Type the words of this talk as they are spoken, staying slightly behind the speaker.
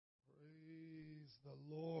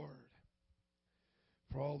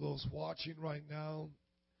For all those watching right now,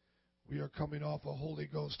 we are coming off a Holy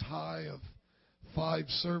Ghost high of 5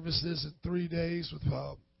 services in 3 days with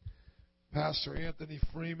Pastor Anthony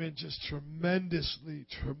Freeman. Just tremendously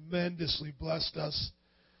blessed us.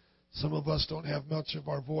 Some of us don't have much of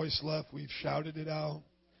our voice left. We've shouted it out.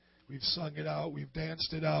 We've sung it out. We've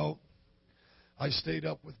danced it out. I stayed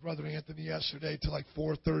up with Brother Anthony yesterday till like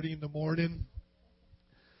 4:30 in the morning.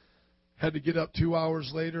 Had to get up 2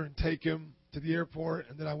 hours later and take him to the airport,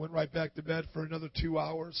 and then I went right back to bed for another 2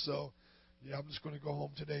 hours. So, yeah, I'm just going to go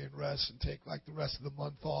home today and rest and take like the rest of the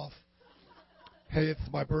month off. Hey, it's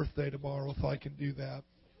my birthday tomorrow, if I can do that.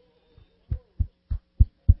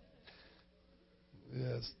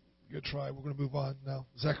 Yes, good try. We're going to move on now.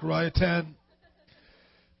 Zechariah 10.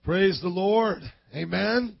 Praise the Lord.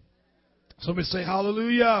 Amen. Somebody say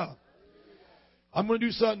hallelujah. I'm going to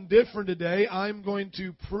do something different today. I'm going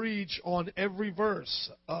to preach on every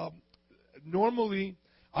verse. Normally,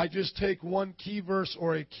 I just take one key verse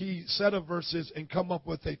or a key set of verses and come up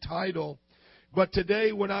with a title. But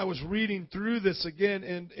today, when I was reading through this again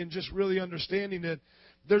and just really understanding it,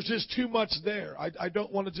 there's just too much there. I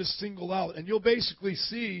don't want to just single out. And you'll basically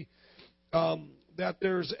see that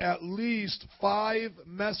there's at least 5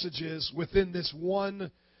 messages within this one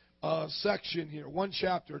section here, one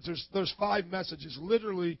chapter. There's 5 messages.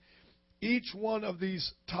 Literally, each one of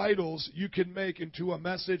these titles you can make into a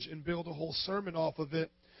message and build a whole sermon off of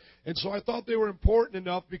it. And so I thought they were important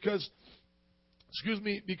enough because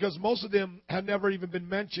most of them had never even been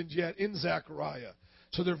mentioned yet in Zechariah.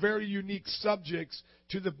 So they're very unique subjects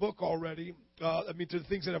to the book already. To the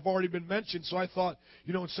things that have already been mentioned. So I thought,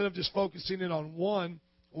 instead of just focusing in on one,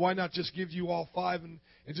 why not just give you all 5 and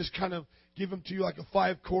just kind of give them to you like a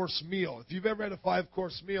 5-course meal. If you've ever had a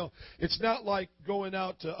 5-course meal, it's not like going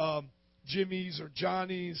out to Jimmy's or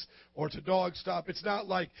Johnny's or to Dog Stop. It's not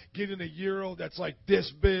like getting a gyro that's like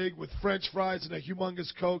this big with French fries and a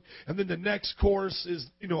humongous Coke, and then the next course is,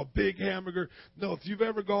 a big hamburger. No, if you've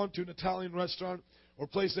ever gone to an Italian restaurant or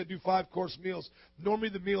place that do 5-course meals, normally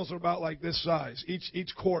the meals are about like this size.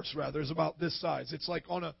 Each course, rather, is about this size. It's like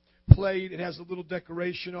on a plate. It has a little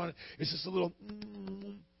decoration on it. It's just a little,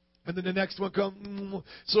 and then the next one comes.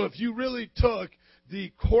 So if you really took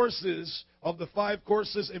the courses of the 5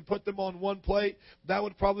 courses and put them on one plate, that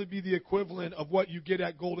would probably be the equivalent of what you get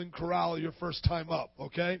at Golden Corral your first time up,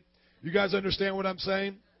 okay? You guys understand what I'm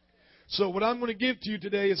saying? So what I'm going to give to you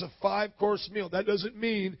today is a 5-course meal. That doesn't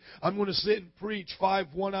mean I'm going to sit and preach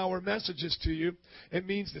 5 one-hour messages to you. It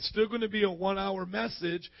means it's still going to be a 1-hour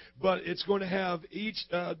message, but it's going to have each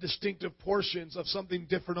distinctive portions of something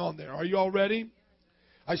different on there. Are you all ready?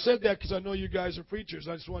 I said that because I know you guys are preachers.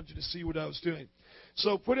 I just wanted you to see what I was doing.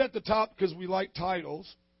 So put at the top, because we like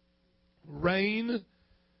titles, Reign,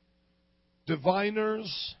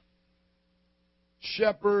 Diviners,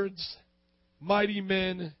 Shepherds, Mighty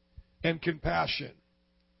Men, and Compassion.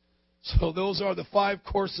 So those are the 5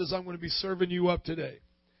 courses I'm going to be serving you up today.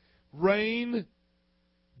 Reign,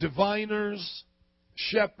 Diviners,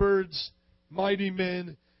 Shepherds, Mighty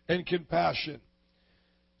Men, and Compassion.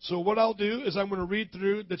 So what I'll do is I'm going to read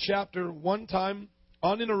through the chapter one time,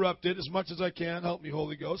 uninterrupted, as much as I can. Help me,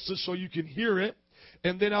 Holy Ghost, just so you can hear it.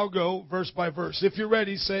 And then I'll go verse by verse. If you're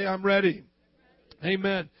ready, say, I'm ready.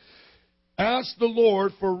 Amen. Ask the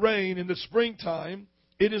Lord for rain in the springtime.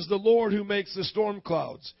 It is the Lord who makes the storm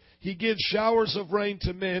clouds. He gives showers of rain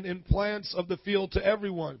to men and plants of the field to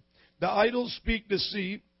everyone. The idols speak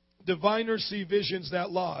deceit. Diviners see visions that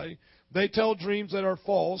lie. They tell dreams that are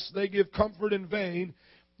false. They give comfort in vain.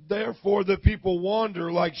 Therefore the people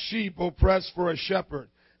wander like sheep oppressed for a shepherd.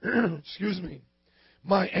 Excuse me.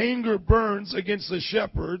 My anger burns against the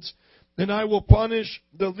shepherds, and I will punish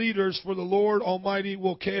the leaders, for the Lord Almighty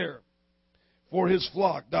will care for his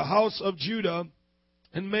flock, the house of Judah,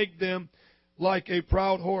 and make them like a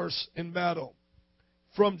proud horse in battle.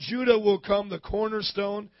 From Judah will come the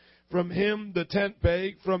cornerstone, from him the tent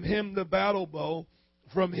peg, from him the battle bow,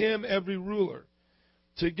 from him every ruler.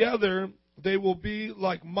 Together they will be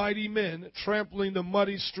like mighty men trampling the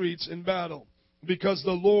muddy streets in battle, because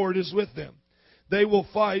the Lord is with them. They will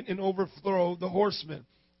fight and overthrow the horsemen.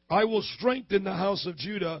 I will strengthen the house of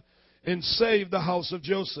Judah and save the house of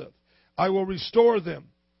Joseph. I will restore them,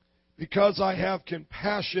 because I have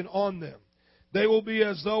compassion on them. They will be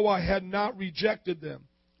as though I had not rejected them,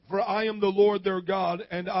 for I am the Lord their God,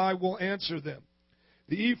 and I will answer them.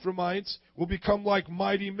 The Ephraimites will become like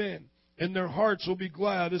mighty men, and their hearts will be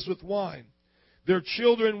glad as with wine. Their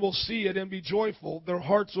children will see it and be joyful. Their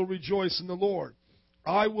hearts will rejoice in the Lord.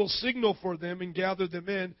 I will signal for them and gather them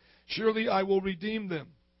in. Surely I will redeem them.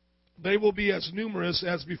 They will be as numerous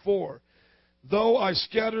as before. Though I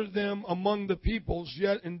scatter them among the peoples,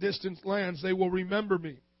 yet in distant lands they will remember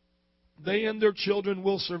me. They and their children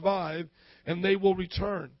will survive, and they will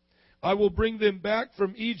return. I will bring them back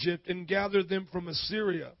from Egypt and gather them from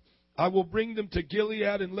Assyria. I will bring them to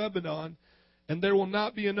Gilead and Lebanon, and there will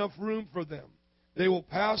not be enough room for them. They will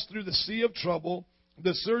pass through the sea of trouble.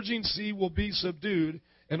 The surging sea will be subdued,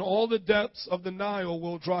 and all the depths of the Nile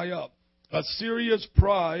will dry up. Assyria's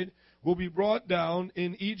pride will be brought down,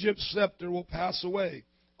 and Egypt's scepter will pass away.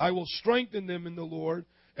 I will strengthen them in the Lord,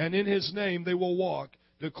 and in His name they will walk,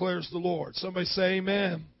 declares the Lord. Somebody say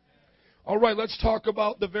amen. All right, let's talk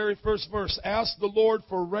about the very first verse. Ask the Lord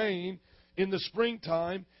for rain in the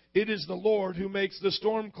springtime. It is the Lord who makes the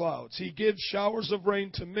storm clouds. He gives showers of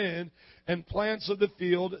rain to men and plants of the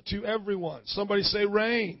field to everyone. Somebody say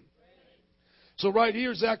rain. So right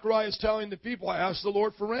here, Zechariah is telling the people, ask the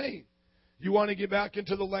Lord for rain. You want to get back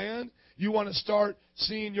into the land? You want to start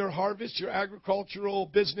seeing your harvest, your agricultural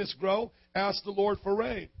business grow? Ask the Lord for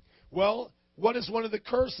rain. Well, what is one of the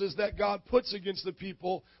curses that God puts against the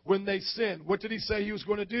people when they sin? What did He say He was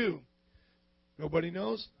going to do? Nobody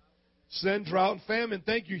knows? Send drought and famine.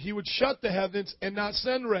 Thank you. He would shut the heavens and not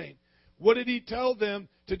send rain. What did He tell them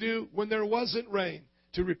to do when there wasn't rain?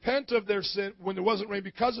 To repent of their sin. When there wasn't rain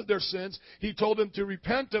because of their sins, He told them to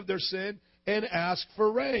repent of their sin and ask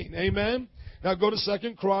for rain. Amen? Now go to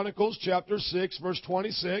 2 Chronicles chapter 6, verse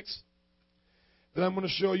 26. Then I'm going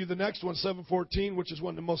to show you the next one, 7:14, which is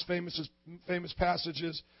one of the most famous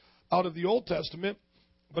passages out of the Old Testament.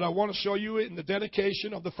 But I want to show you it in the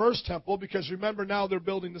dedication of the first temple, because remember now they're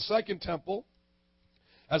building the second temple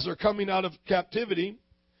as they're coming out of captivity.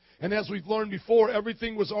 And as we've learned before,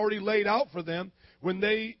 everything was already laid out for them. When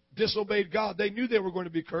they disobeyed God, they knew they were going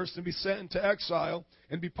to be cursed and be sent into exile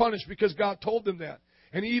and be punished because God told them that.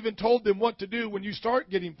 And He even told them what to do when you start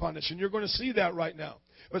getting punished. And you're going to see that right now.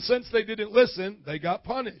 But since they didn't listen, they got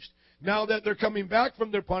punished. Now that they're coming back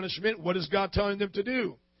from their punishment, what is God telling them to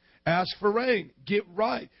do? Ask for rain. Get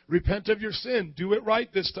right. Repent of your sin. Do it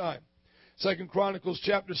right this time. 2 Chronicles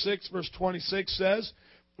chapter 6, verse 26 says,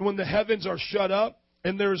 when the heavens are shut up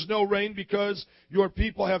and there is no rain because your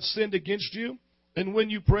people have sinned against you, and when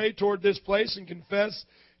you pray toward this place and confess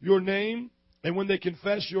your name, and when they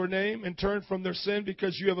confess your name and turn from their sin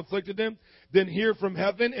because you have afflicted them, then hear from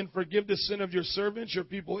heaven and forgive the sin of your servants, your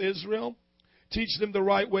people Israel. Teach them the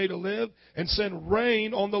right way to live and send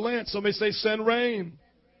rain on the land. Somebody say, send rain.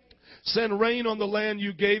 Send rain on the land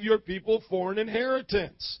you gave your people for an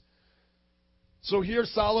inheritance. So here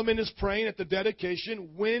Solomon is praying at the dedication,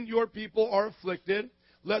 when your people are afflicted,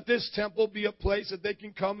 let this temple be a place that they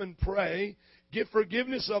can come and pray, get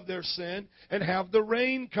forgiveness of their sin, and have the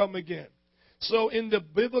rain come again. So in the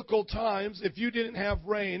biblical times, if you didn't have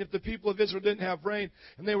rain, if the people of Israel didn't have rain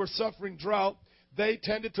and they were suffering drought, they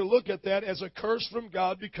tended to look at that as a curse from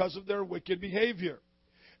God because of their wicked behavior.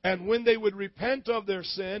 And when they would repent of their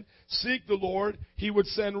sin, seek the Lord, He would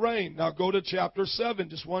send rain. Now go to chapter 7,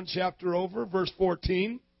 just one chapter over, verse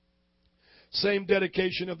 14. Same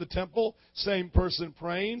dedication of the temple, same person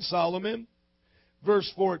praying, Solomon.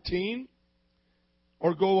 Verse 14,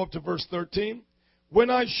 or go up to verse 13. When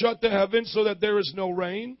I shut the heavens so that there is no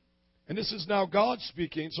rain, and this is now God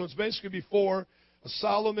speaking, so it's basically before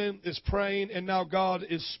Solomon is praying and now God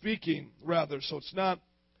is speaking, rather. So it's not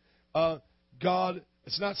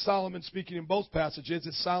it's not Solomon speaking in both passages,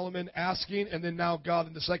 it's Solomon asking and then now God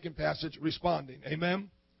in the second passage responding. Amen?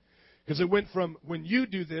 Because it went from, when you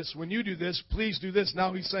do this, please do this.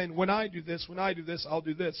 Now He's saying, when I do this, I'll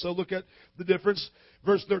do this. So look at the difference.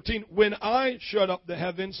 Verse 13, when I shut up the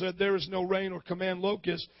heavens so that there is no rain or command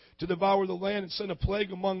locusts to devour the land and send a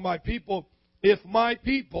plague among my people, if my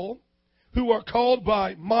people who are called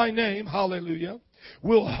by my name, hallelujah,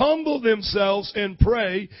 will humble themselves and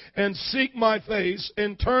pray and seek my face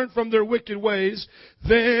and turn from their wicked ways,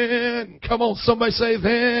 then, come on, somebody say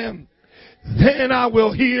then I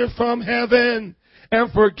will hear from heaven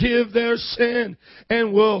and forgive their sin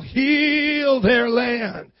and will heal their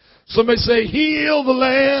land. Somebody say, heal the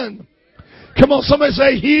land. Come on, somebody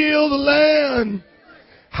say, heal the land.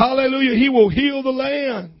 Hallelujah. He will heal the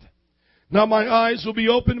land. Now my eyes will be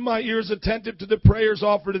open, my ears attentive to the prayers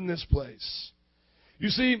offered in this place. You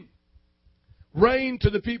see, rain to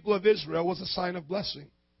the people of Israel was a sign of blessing.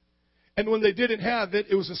 And when they didn't have it,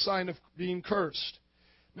 it was a sign of being cursed.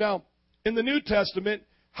 Now, in the New Testament,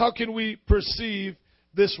 how can we perceive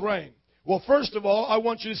this rain? Well, first of all, I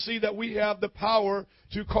want you to see that we have the power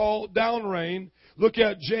to call down rain. Look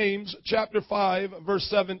at James chapter 5, verse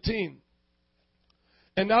 17.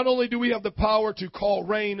 And not only do we have the power to call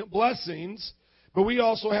rain blessings, but we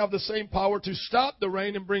also have the same power to stop the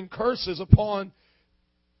rain and bring curses upon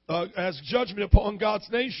as judgment upon God's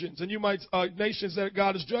nations, and nations that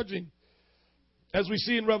God is judging. As we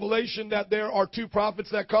see in Revelation that there are two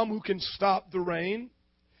prophets that come who can stop the rain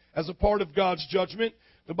as a part of God's judgment.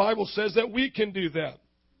 The Bible says that we can do that.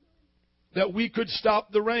 That we could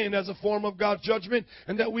stop the rain as a form of God's judgment,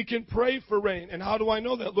 and that we can pray for rain. And how do I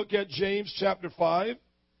know that? Look at James chapter 5,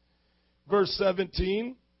 verse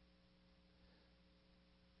 17.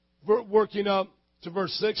 Working up to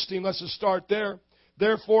verse 16, let's just start there.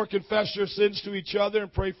 Therefore, confess your sins to each other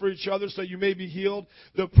and pray for each other so you may be healed.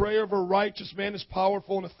 The prayer of a righteous man is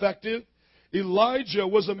powerful and effective. Elijah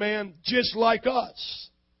was a man just like us.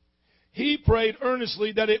 He prayed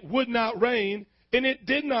earnestly that it would not rain, and it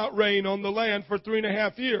did not rain on the land for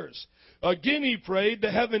 3.5 years. Again he prayed,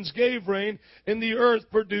 the heavens gave rain, and the earth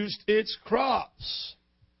produced its crops.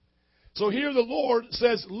 So here the Lord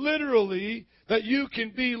says literally that you can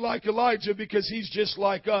be like Elijah because he's just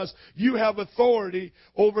like us. You have authority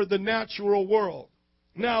over the natural world.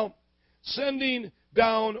 Now, sending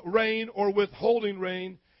down rain or withholding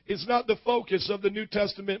rain is not the focus of the New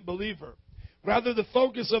Testament believer. Rather, the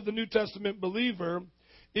focus of the New Testament believer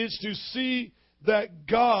is to see that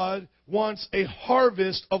God wants a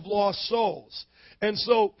harvest of lost souls. And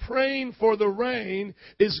so praying for the rain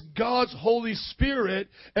is God's Holy Spirit,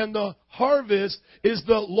 and the harvest is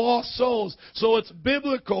the lost souls. So it's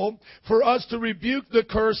biblical for us to rebuke the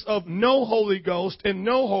curse of no Holy Ghost and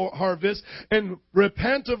no harvest and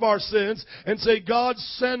repent of our sins and say, God,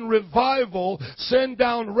 send revival, send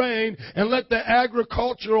down rain, and let the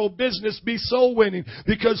agricultural business be soul winning,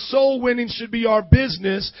 because soul winning should be our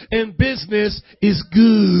business, and business is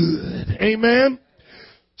good. Amen?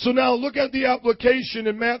 So now look at the application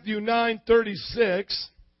in Matthew 9:36.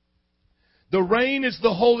 The rain is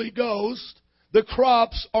the Holy Ghost. The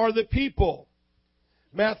crops are the people.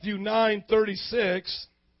 Matthew 9:36.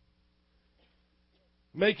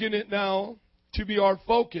 Making it now to be our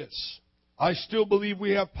focus. I still believe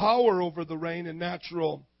we have power over the rain and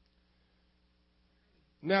natural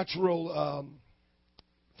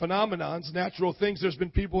phenomenons, natural things. There's been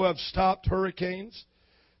people who have stopped hurricanes.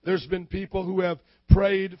 There's been people who have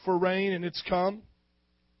prayed for rain and it's come.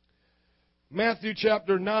 Matthew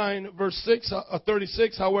chapter 9, verse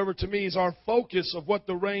 36, however, to me is our focus of what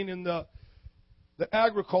the rain and the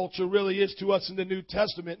agriculture really is to us in the New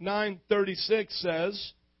Testament. 9:36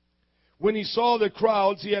 says, when he saw the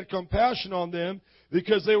crowds, he had compassion on them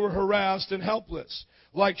because they were harassed and helpless,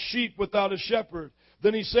 like sheep without a shepherd.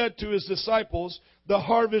 Then he said to his disciples, the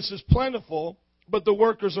harvest is plentiful, but the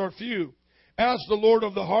workers are few. Ask the Lord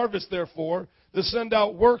of the harvest, therefore, to send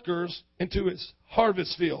out workers into his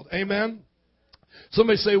harvest field. Amen?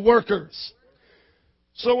 Somebody say workers.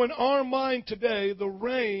 So in our mind today, the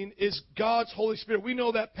rain is God's Holy Spirit. We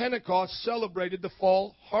know that Pentecost celebrated the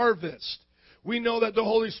fall harvest. We know that the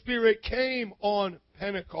Holy Spirit came on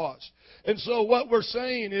Pentecost. And so what we're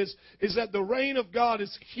saying is that the reign of God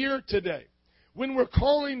is here today. When we're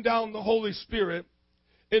calling down the Holy Spirit,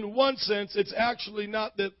 in one sense, it's actually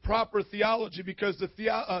not the proper theology, because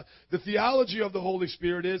the theology of the Holy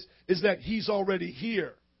Spirit is that He's already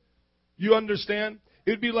here. You understand?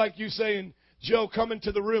 It'd be like you saying, Joe, come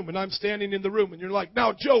into the room, and I'm standing in the room, and you're like,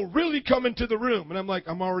 now, Joe, really come into the room. And I'm like,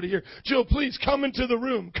 I'm already here. Joe, please come into the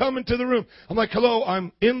room. Come into the room. I'm like, hello,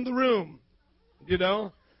 I'm in the room. You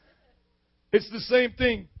know? It's the same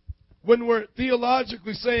thing. When we're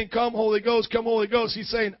theologically saying, come Holy Ghost, He's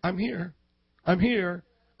saying, I'm here. I'm here.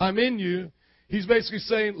 I'm in you. He's basically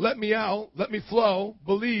saying, let me out, let me flow,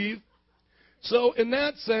 believe. So in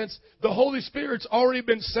that sense, the Holy Spirit's already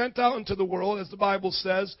been sent out into the world, as the Bible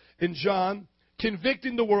says in John,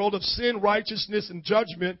 convicting the world of sin, righteousness, and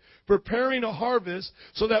judgment, preparing a harvest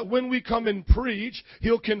so that when we come and preach,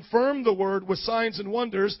 He'll confirm the word with signs and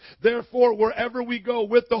wonders. Therefore, wherever we go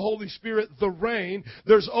with the Holy Spirit, the rain,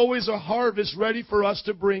 there's always a harvest ready for us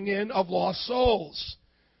to bring in of lost souls.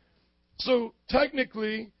 So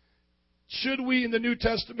technically, should we in the New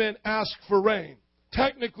Testament ask for rain?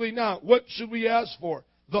 Technically not. What should we ask for?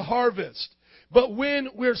 The harvest. But when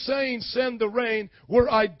we're saying send the rain, we're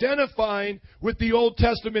identifying with the Old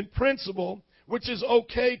Testament principle, which is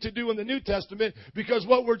okay to do in the New Testament, because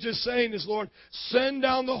what we're just saying is, Lord, send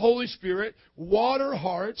down the Holy Spirit, water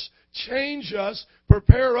hearts, change us,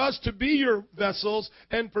 prepare us to be your vessels,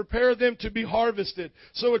 and prepare them to be harvested.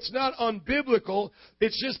 So it's not unbiblical.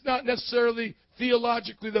 It's just not necessarily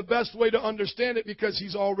theologically the best way to understand it, because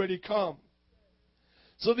He's already come.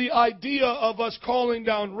 So the idea of us calling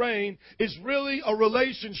down rain is really a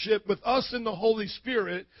relationship with us and the Holy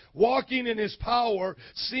Spirit, walking in His power,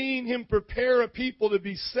 seeing Him prepare a people to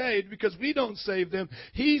be saved, because we don't save them,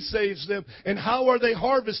 He saves them. And how are they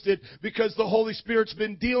harvested? Because the Holy Spirit's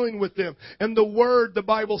been dealing with them. And the Word, the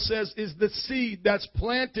Bible says, is the seed that's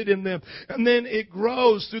planted in them. And then it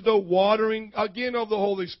grows through the watering, again, of the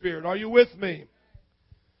Holy Spirit. Are you with me?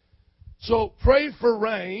 So pray for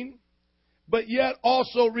rain, but yet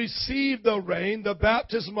also receive the rain, the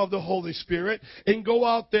baptism of the Holy Spirit, and go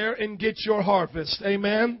out there and get your harvest.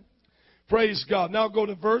 Amen? Praise God. Now go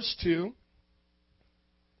to verse 2.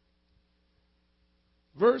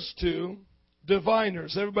 Verse 2,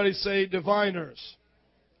 diviners. Everybody say diviners.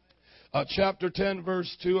 Chapter 10,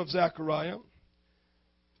 verse 2 of Zechariah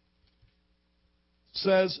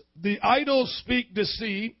says, the idols speak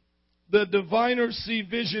deceit, the diviners see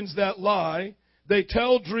visions that lie, they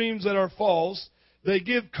tell dreams that are false. They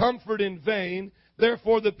give comfort in vain.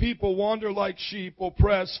 Therefore the people wander like sheep,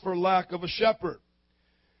 oppressed for lack of a shepherd.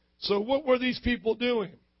 So what were these people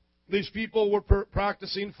doing? These people were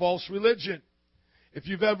practicing false religion. If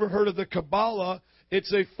you've ever heard of the Kabbalah,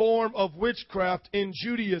 it's a form of witchcraft in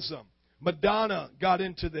Judaism. Madonna got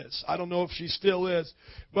into this. I don't know if she still is.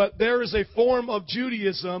 But there is a form of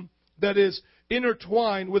Judaism that is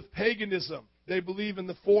intertwined with paganism. They believe in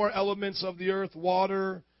the four elements of the earth: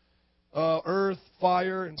 water, earth,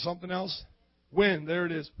 fire, and something else. Wind. There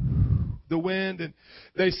it is. The wind. And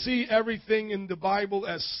they see everything in the Bible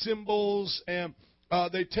as symbols, and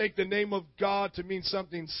they take the name of God to mean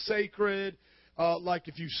something sacred. Like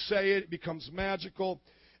if you say it, it becomes magical.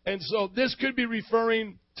 And so this could be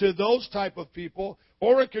referring to those type of people,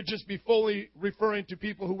 or it could just be fully referring to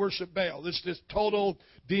people who worship Baal. It's just total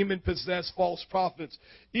demon-possessed false prophets.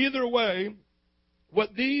 Either way,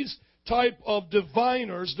 what these type of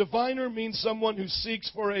diviners, diviner means someone who seeks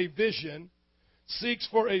for a vision.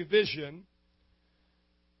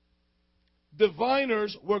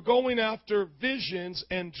 Diviners were going after visions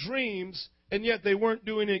and dreams, and yet they weren't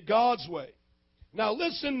doing it God's way. Now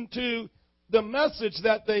listen to the message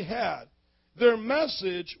that they had. Their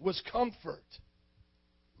message was comfort.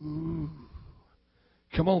 Ooh.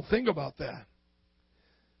 Come on, think about that.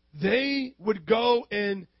 They would go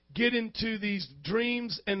and get into these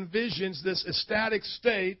dreams and visions, this ecstatic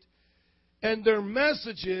state, and their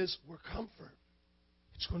messages were comfort.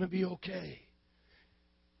 It's going to be okay.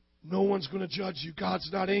 No one's going to judge you.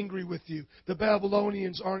 God's not angry with you. The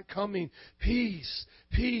Babylonians aren't coming. Peace,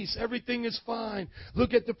 peace. Everything is fine.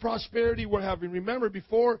 Look at the prosperity we're having. Remember,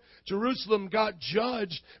 before Jerusalem got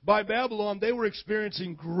judged by Babylon, they were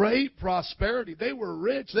experiencing great prosperity. They were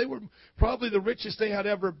rich. They were probably the richest they had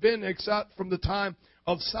ever been, except from the time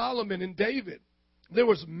of Solomon and David. There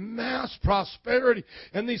was mass prosperity.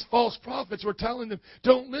 And these false prophets were telling them,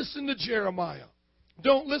 don't listen to Jeremiah.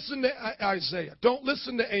 Don't listen to Isaiah. Don't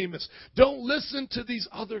listen to Amos. Don't listen to these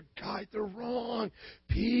other guys. They're wrong.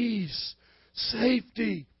 Peace,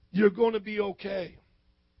 safety. You're going to be okay.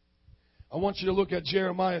 I want you to look at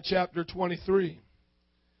Jeremiah chapter 23.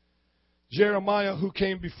 Jeremiah, who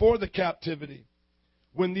came before the captivity,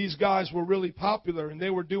 when these guys were really popular and they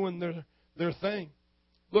were doing their thing.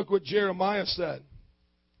 Look what Jeremiah said.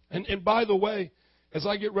 And by the way, as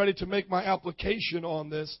I get ready to make my application on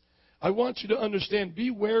this, I want you to understand, be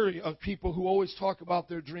wary of people who always talk about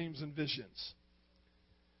their dreams and visions.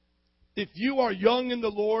 If you are young in the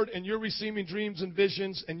Lord and you're receiving dreams and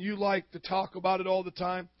visions and you like to talk about it all the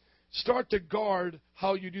time, start to guard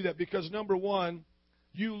how you do that. Because number one,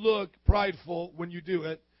 you look prideful when you do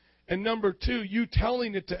it. And number two, you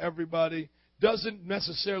telling it to everybody doesn't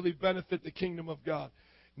necessarily benefit the kingdom of God.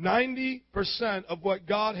 90% of what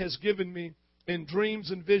God has given me in dreams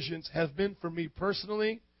and visions has been for me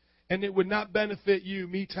personally. And it would not benefit you,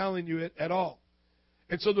 me telling you it at all.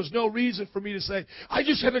 And so there's no reason for me to say, I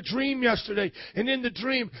just had a dream yesterday. And in the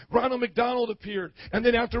dream, Ronald McDonald appeared. And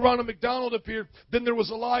then after Ronald McDonald appeared, then there was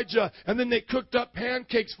Elijah. And then they cooked up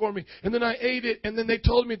pancakes for me. And then I ate it. And then they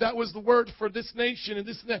told me that was the word for this nation and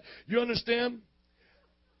this and that. You understand?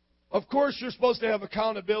 Of course, you're supposed to have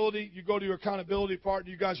accountability. You go to your accountability partner.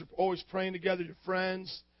 You guys are always praying together. Your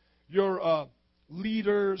friends. Your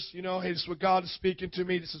leaders, hey, this is what God is speaking to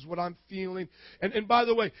me. This is what I'm feeling. And by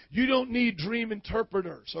the way, you don't need dream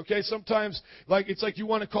interpreters, okay? Sometimes, it's like you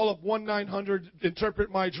want to call up 1-900,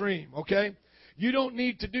 interpret my dream, okay? You don't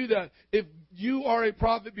need to do that. If you are a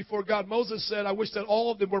prophet before God, Moses said, I wish that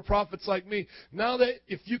all of them were prophets like me. Now that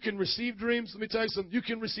if you can receive dreams, let me tell you something, you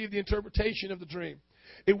can receive the interpretation of the dream.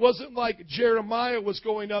 It wasn't like Jeremiah was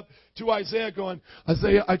going up to Isaiah going,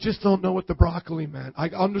 Isaiah, I just don't know what the broccoli meant. I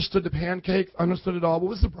understood the pancake, understood it all.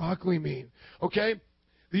 What does the broccoli mean? Okay?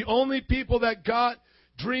 The only people that got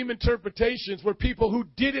dream interpretations were people who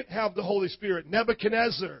didn't have the Holy Spirit.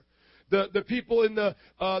 Nebuchadnezzar. The people in the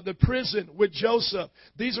prison with Joseph.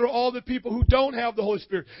 These are all the people who don't have the Holy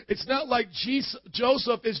Spirit. It's not like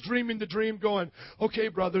Joseph is dreaming the dream going, okay,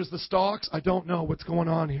 brothers, the stalks, I don't know what's going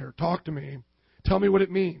on here. Talk to me. Tell me what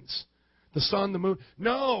it means. The sun, the moon.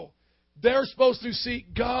 No. They're supposed to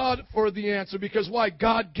seek God for the answer because why?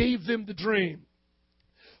 God gave them the dream.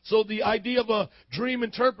 So the idea of a dream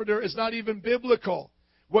interpreter is not even biblical.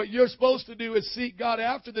 What you're supposed to do is seek God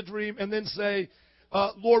after the dream and then say,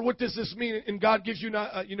 Lord, what does this mean? And God gives you,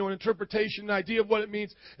 an interpretation, an idea of what it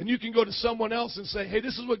means. And you can go to someone else and say, hey,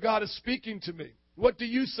 this is what God is speaking to me. What do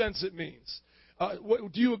you sense it means? Do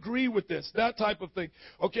you agree with this? That type of thing.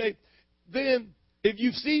 Okay. Then, if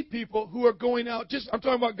you see people who are going out, I'm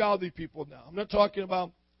talking about godly people now. I'm not talking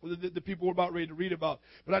about the people we're about ready to read about.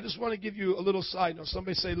 But I just want to give you a little side note.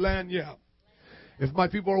 Somebody say, Lanya. If my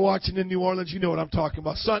people are watching in New Orleans, you know what I'm talking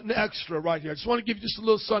about. Something extra right here. I just want to give you just a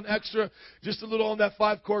little something extra, just a little on that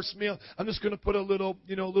 5-course meal. I'm just going to put a little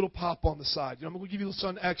pop on the side. I'm going to give you a little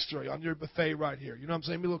something extra on your buffet right here. You know what I'm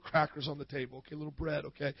saying? Maybe a little crackers on the table, okay? A little bread,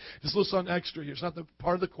 okay? Just a little something extra here. It's not the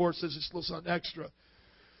part of the course. It's just a little something extra.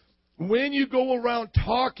 When you go around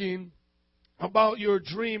talking about your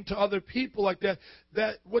dream to other people like that,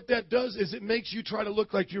 what that does is it makes you try to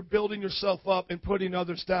look like you're building yourself up and putting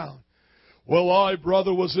others down. Well,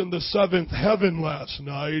 brother, was in the 7th heaven last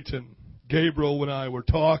night, and Gabriel and I were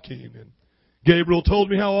talking, and Gabriel told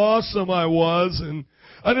me how awesome I was, and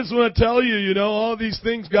I just want to tell you, all these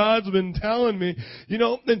things God's been telling me,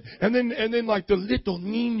 and then like the little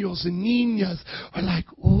niños and niñas are like,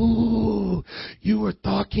 ooh, you were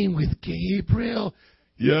talking with Gabriel?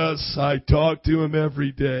 Yes, I talk to him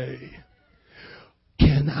every day.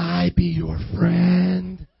 Can I be your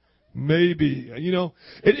friend? Maybe.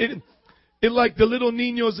 It like the little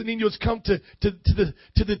niños and niños come to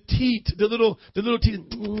the teat, the little teat,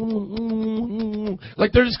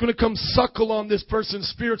 like they're just going to come suckle on this person's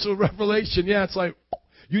spiritual revelation. Yeah, it's like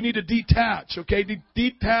you need to detach, okay?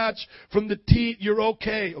 Detach from the teat. You're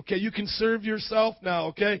okay, okay? You can serve yourself now,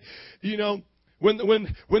 okay?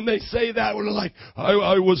 When they say that, we're like,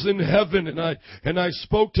 I was in heaven and I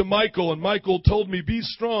spoke to Michael and Michael told me be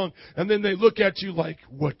strong, and then they look at you like,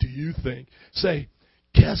 what do you think? Say,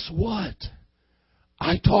 guess what?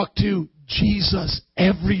 I talk to Jesus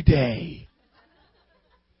every day.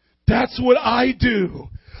 That's what I do.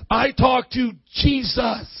 I talk to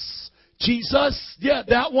Jesus. Jesus, yeah,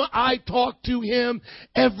 that one, I talk to him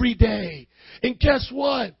every day. And guess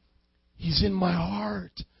what? He's in my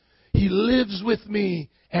heart. He lives with me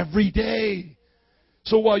every day.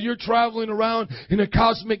 So while you're traveling around in a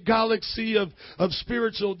cosmic galaxy of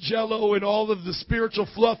spiritual jello and all of the spiritual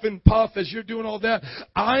fluff and puff, as you're doing all that,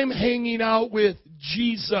 I'm hanging out with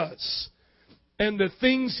Jesus. And the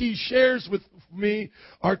things he shares with me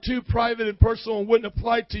are too private and personal and wouldn't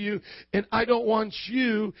apply to you. And I don't want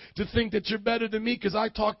you to think that you're better than me because I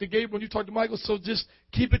talk to Gabriel and you talk to Michael. So just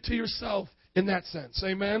keep it to yourself in that sense.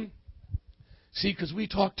 Amen? See, because we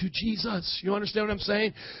talk to Jesus. You understand what I'm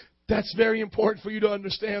saying? That's very important for you to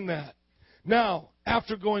understand that. Now,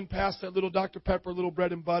 after going past that little Dr. Pepper, little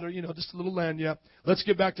bread and butter, just a little lanyard, let's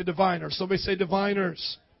get back to diviners. Somebody say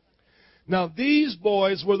diviners. Now, these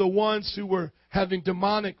boys were the ones who were having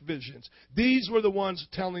demonic visions. These were the ones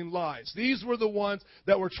telling lies. These were the ones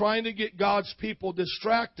that were trying to get God's people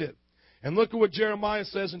distracted. And look at what Jeremiah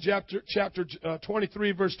says in chapter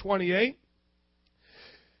 23, verse 28.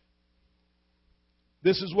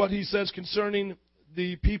 This is what he says concerning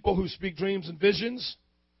the people who speak dreams and visions.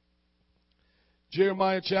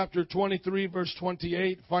 Jeremiah chapter 23, verse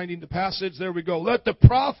 28, finding the passage. There we go. Let the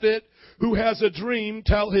prophet who has a dream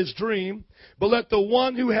tell his dream, but let the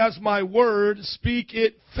one who has my word speak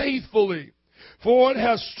it faithfully. For it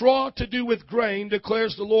has straw to do with grain,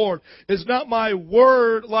 declares the Lord. Is not my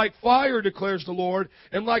word like fire, declares the Lord,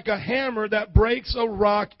 and like a hammer that breaks a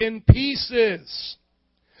rock in pieces?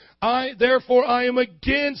 Therefore I am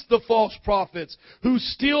against the false prophets who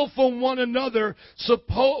steal from one another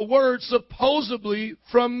words supposedly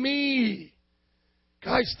from me.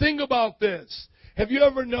 Guys, think about this. Have you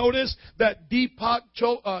ever noticed that Deepak,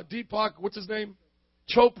 what's his name?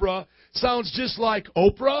 Chopra sounds just like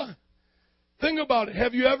Oprah? Think about it.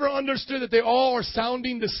 Have you ever understood that they all are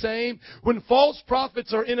sounding the same? When false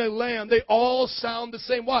prophets are in a land, they all sound the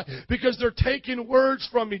same. Why? Because they're taking words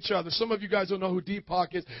from each other. Some of you guys don't know who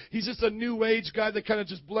Deepak is. He's just a new age guy that kind of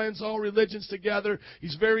just blends all religions together.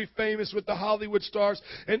 He's very famous with the Hollywood stars.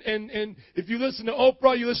 And if you listen to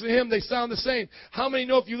Oprah, you listen to him, they sound the same. How many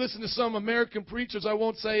know if you listen to some American preachers, I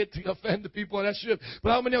won't say it to offend the people at SU,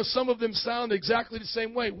 but how many know some of them sound exactly the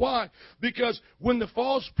same way? Why? Because when the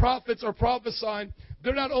false prophets are prophesying,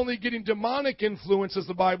 they're not only getting demonic influence, as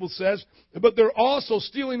the Bible says, but they're also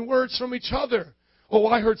stealing words from each other. Oh,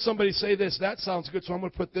 I heard somebody say this. That sounds good, so I'm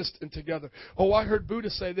going to put this together. Oh, I heard Buddha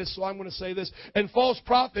say this, so I'm going to say this. And false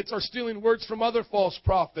prophets are stealing words from other false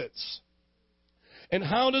prophets. And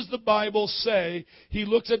how does the Bible say he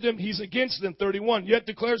looks at them? He's against them. 31. Yet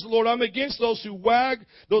declares the Lord, I'm against those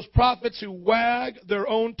prophets who wag their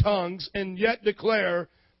own tongues and yet declare,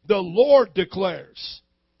 the Lord declares.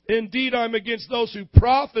 Indeed, I'm against those who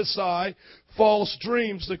prophesy false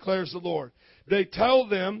dreams, declares the Lord. They tell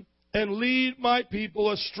them and lead my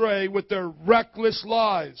people astray with their reckless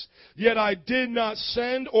lies. Yet I did not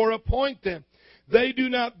send or appoint them. They do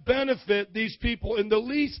not benefit these people in the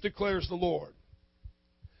least, declares the Lord.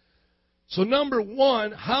 So number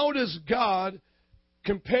one, how does God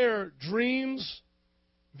compare dreams,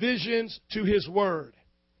 visions to His Word?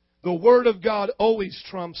 The Word of God always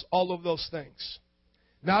trumps all of those things.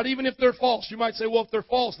 Not even if they're false. You might say, well, if they're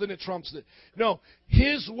false, then it trumps it. No,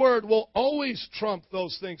 His Word will always trump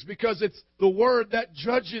those things because it's the Word that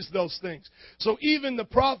judges those things. So even the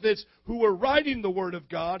prophets who were writing the Word of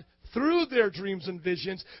God, through their dreams and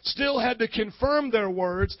visions, still had to confirm their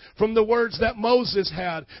words from the words that Moses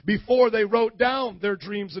had before they wrote down their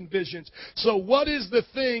dreams and visions. So what is the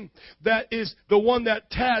thing that is the one that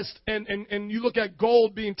tests, and you look at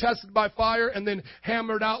gold being tested by fire and then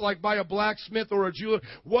hammered out like by a blacksmith or a jeweler?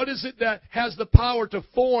 What is it that has the power to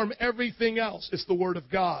form everything else? It's the Word of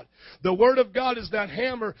God. The Word of God is that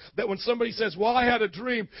hammer that when somebody says, well, I had a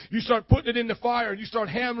dream, you start putting it in the fire and you start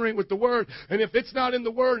hammering with the Word. And if it's not in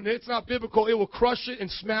the Word and it's not biblical, it will crush it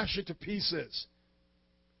and smash it to pieces.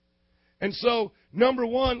 And so, number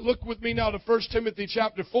one, look with me now to 1 Timothy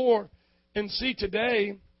chapter 4 and see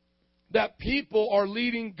today that people are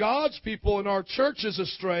leading God's people in our churches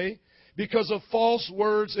astray because of false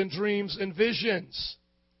words and dreams and visions.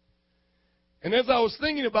 And as I was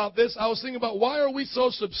thinking about this, I was thinking about why are we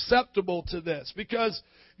so susceptible to this? Because,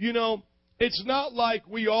 it's not like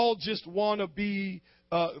we all just want to be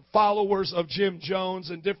followers of Jim Jones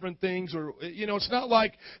and different things, or it's not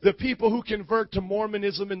like the people who convert to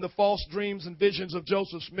Mormonism and the false dreams and visions of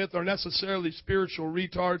Joseph Smith are necessarily spiritual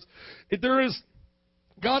retards. There is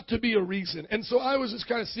got to be a reason. And so I was just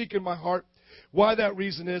kind of seeking in my heart why that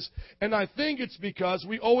reason is, and I think it's because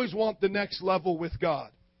we always want the next level with God.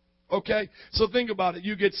 Okay? So think about it.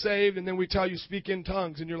 You get saved, and then we tell you speak in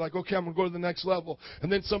tongues, and you're like, okay, I'm going to go to the next level. And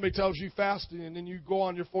then somebody tells you fasting, and then you go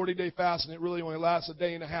on your 40-day fast, and it really only lasts a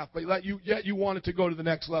day and a half. But yet you want it to go to the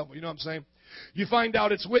next level. You know what I'm saying? You find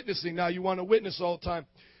out it's witnessing. Now you want to witness all the time.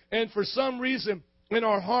 And for some reason, in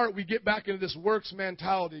our heart, we get back into this works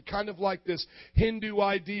mentality, kind of like this Hindu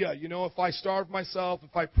idea. If I starve myself,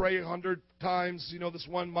 if I pray 100 times, this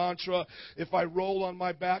one mantra, if I roll on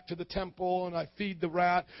my back to the temple and I feed the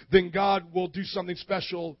rat, then God will do something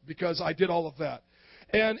special because I did all of that.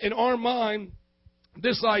 And in our mind,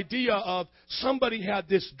 this idea of somebody had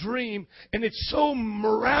this dream, and it's so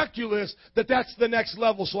miraculous that that's the next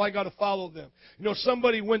level, so I got to follow them.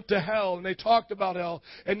 Somebody went to hell, and they talked about hell,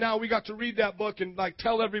 and now we got to read that book and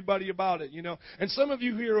tell everybody about it, And some of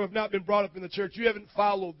you here who have not been brought up in the church, you haven't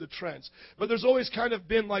followed the trends. But there's always kind of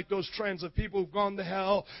been those trends of people who've gone to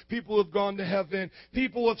hell, people who've gone to heaven,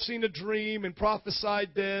 people who have seen a dream and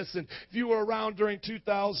prophesied this. And if you were around during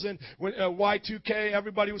 2000, when Y2K,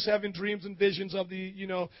 everybody was having dreams and visions of the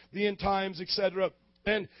end times, etc.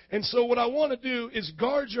 And so what I want to do is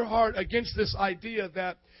guard your heart against this idea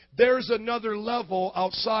that there's another level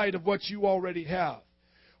outside of what you already have.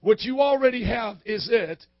 What you already have is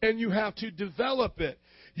it, and you have to develop it.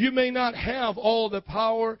 You may not have all the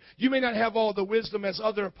power, you may not have all the wisdom as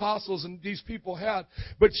other apostles and these people had,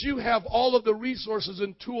 but you have all of the resources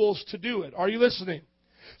and tools to do it. Are you listening?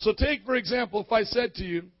 So take, for example, if I said to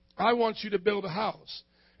you, I want you to build a house.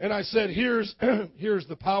 And I said, here's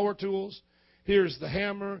the power tools, here's the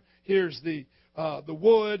hammer, here's the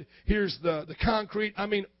wood, here's the concrete.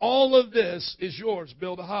 All of this is yours.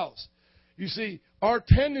 Build a house. You see, our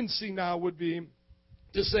tendency now would be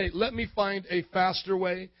to say, let me find a faster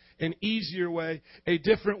way, an easier way, a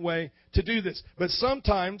different way to do this. But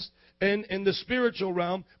sometimes, in the spiritual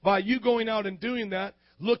realm, by you going out and doing that,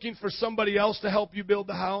 looking for somebody else to help you build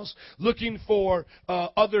the house, looking for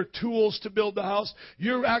other tools to build the house,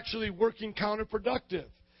 you're actually working counterproductive.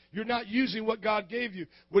 You're not using what God gave you.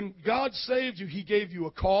 When God saved you, He gave you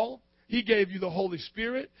a call. He gave you the Holy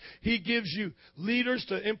Spirit. He gives you leaders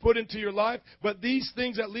to input into your life. But these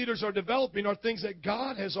things that leaders are developing are things that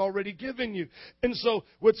God has already given you. And so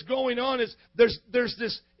what's going on is there's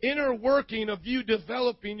this inner working of you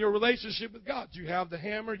developing your relationship with God. You have the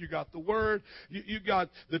hammer, you got the word, you got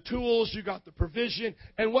the tools, you got the provision.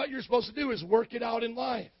 And what you're supposed to do is work it out in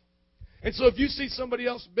life. And so if you see somebody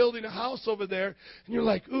else building a house over there, and you're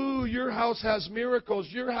like, ooh, your house has miracles,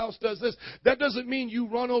 your house does this, that doesn't mean you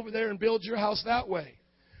run over there and build your house that way.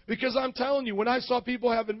 Because I'm telling you, when I saw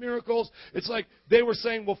people having miracles, it's like they were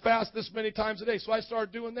saying, well, fast this many times a day. So I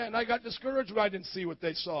started doing that, and I got discouraged when I didn't see what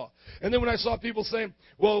they saw. And then when I saw people saying,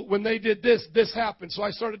 well, when they did this, this happened. So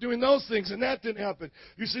I started doing those things, and that didn't happen.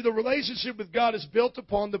 You see, the relationship with God is built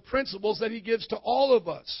upon the principles that He gives to all of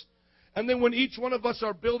us. And then when each one of us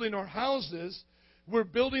are building our houses, we're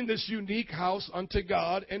building this unique house unto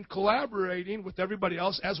God and collaborating with everybody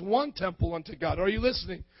else as one temple unto God. Are you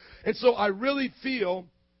listening? And so I really feel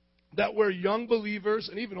that where young believers,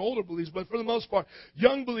 and even older believers, but for the most part,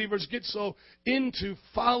 young believers get so into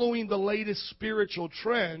following the latest spiritual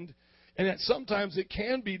trend, and that sometimes it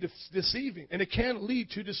can be deceiving, and it can lead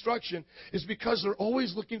to destruction, is because they're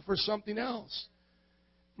always looking for something else.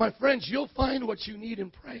 My friends, you'll find what you need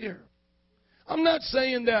in prayer. I'm not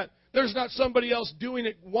saying that there's not somebody else doing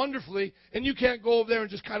it wonderfully, and you can't go over there and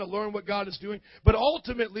just kind of learn what God is doing. But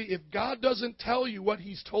ultimately, if God doesn't tell you what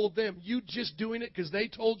He's told them, you just doing it because they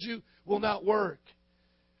told you will not work.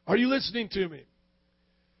 Are you listening to me?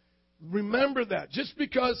 Remember that. Just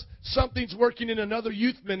because something's working in another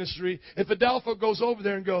youth ministry, if Adolfo goes over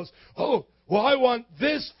there and goes, oh, well, I want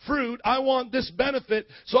this fruit, I want this benefit,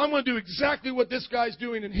 so I'm going to do exactly what this guy's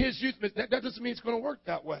doing in his youth ministry, that doesn't mean it's going to work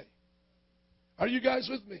that way. Are you guys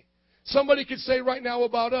with me? Somebody could say right now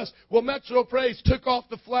about us, well, Metro Praise took off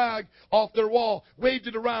the flag off their wall, waved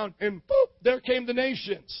it around, and boop, there came the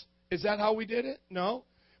nations. Is that how we did it? No.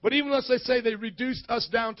 But even unless they say they reduced us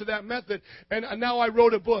down to that method, and now I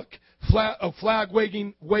wrote a book, Flag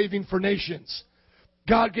Waving for Nations.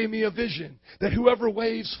 God gave me a vision that whoever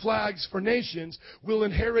waves flags for nations will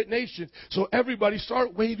inherit nations. So everybody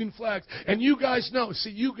start waving flags. And you guys know,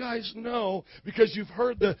 because you've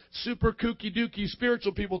heard the super kooky dooky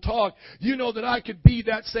spiritual people talk, you know that I could be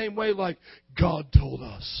that same way, like God told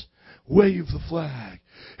us. Wave the flag.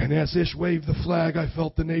 And as Ish waved the flag, I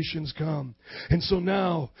felt the nations come. And so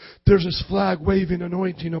now, there's this flag waving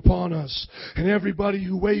anointing upon us. And everybody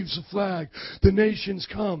who waves the flag, the nations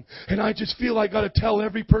come. And I just feel I got to tell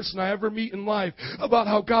every person I ever meet in life about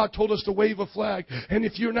how God told us to wave a flag. And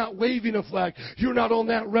if you're not waving a flag, you're not on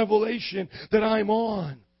that revelation that I'm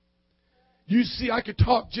on. You see, I could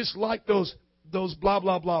talk just like those blah,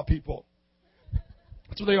 blah, blah people.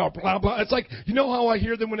 That's what they are, blah, blah. It's like, you know how I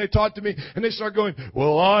hear them when they talk to me and they start going,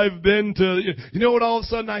 well, I've been to, you know what all of a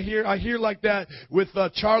sudden I hear? I hear like that with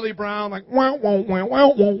Charlie Brown, like, wah, wah, wah,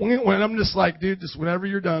 wah, wah, wah. And I'm just like, dude, just whenever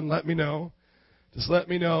you're done, let me know. Just let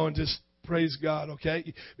me know and just praise God,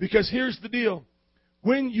 okay? Because here's the deal.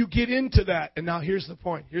 When you get into that, and now here's the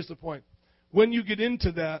point. When you get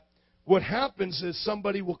into that, what happens is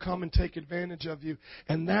somebody will come and take advantage of you.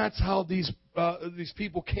 And that's how these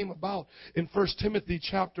people came about in 1 Timothy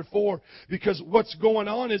chapter 4. Because what's going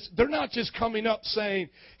on is they're not just coming up saying,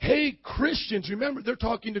 hey, Christians. Remember, they're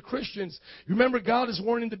talking to Christians. Remember, God is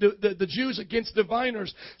warning the Jews against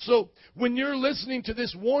diviners. So when you're listening to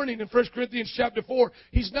this warning in 1 Corinthians chapter 4,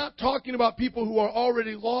 He's not talking about people who are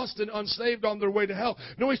already lost and unsaved on their way to hell.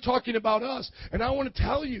 No, He's talking about us. And I want to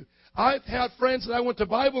tell you, I've had friends that I went to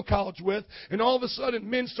Bible college with, and all of a sudden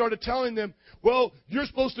men started telling them, well, you're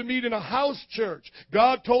supposed to meet in a house church.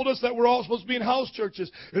 God told us that we're all supposed to be in house churches.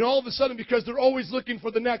 And all of a sudden, because they're always looking for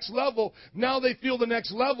the next level, now they feel the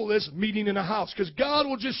next level is meeting in a house. Because God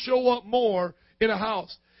will just show up more in a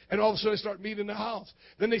house. And all of a sudden they start meeting in the house.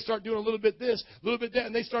 Then they start doing a little bit this, a little bit that,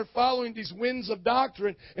 and they start following these winds of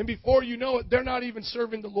doctrine. And before you know it, they're not even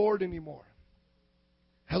serving the Lord anymore.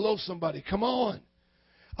 Hello, somebody. Come on.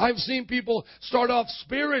 I've seen people start off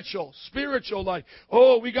spiritual, like,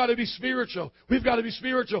 oh, we got to be spiritual. We've got to be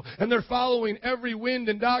spiritual. And they're following every wind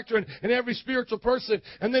and doctrine and every spiritual person.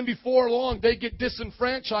 And then before long, they get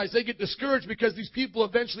disenfranchised. They get discouraged because these people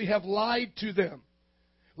eventually have lied to them.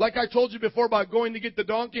 Like I told you before about going to get the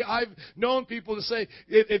donkey, I've known people to say,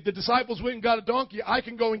 if the disciples went and got a donkey, I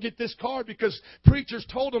can go and get this car, because preachers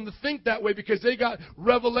told them to think that way, because they got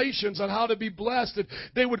revelations on how to be blessed. And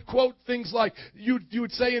they would quote things like, you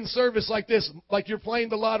would say in service like this, like you're playing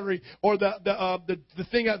the lottery or the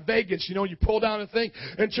thing at Vegas, you pull down a thing,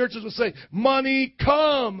 and churches would say, money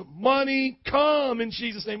come in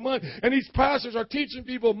Jesus' name. Money. And these pastors are teaching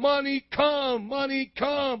people, money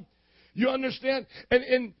come. You understand?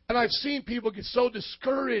 And I've seen people get so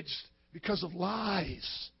discouraged because of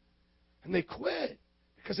lies. And they quit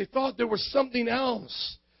because they thought there was something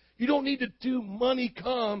else. You don't need to do money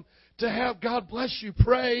come to have God bless you.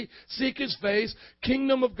 Pray, seek His face,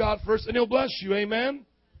 kingdom of God first, and He'll bless you. Amen?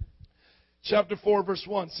 Chapter 4, verse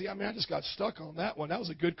 1. See, I just got stuck on that one. That was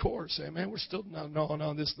a good course. Amen? We're still gnawing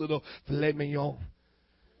on this little filet mignon.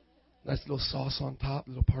 Nice little sauce on top,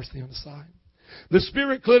 little parsley on the side. The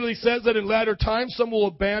Spirit clearly says that in latter times some will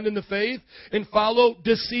abandon the faith and follow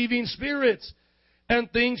deceiving spirits and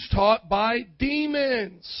things taught by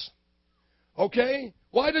demons. Okay?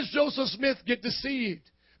 Why does Joseph Smith get deceived?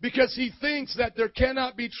 Because he thinks that there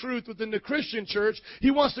cannot be truth within the Christian church.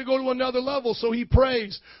 He wants to go to another level, so he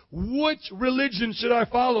prays, which religion should I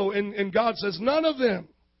follow? And God says, none of them.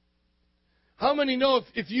 How many know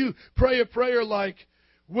if you pray a prayer like,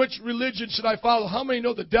 which religion should I follow? How many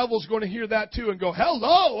know the devil's going to hear that too and go,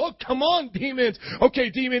 hello, oh, come on, demons. Okay,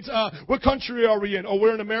 demons, what country are we in? Oh,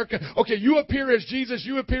 we're in America. Okay, you appear as Jesus,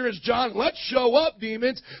 you appear as John. Let's show up,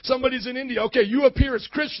 demons. Somebody's in India. Okay, you appear as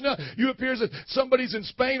Krishna. You appear as somebody's in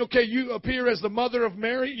Spain. Okay, you appear as the mother of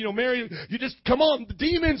Mary. Mary, you just, come on. The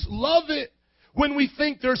demons love it. When we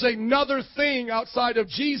think there's another thing outside of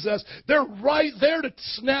Jesus, they're right there to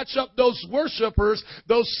snatch up those worshipers,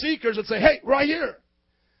 those seekers, and say, hey, right here.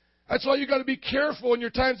 That's why you got to be careful in your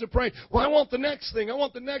times of praying. Well, I want the next thing. I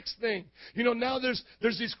want the next thing. Now there's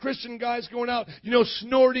these Christian guys going out,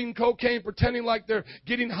 snorting cocaine, pretending like they're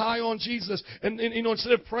getting high on Jesus. And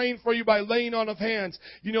instead of praying for you by laying on of hands,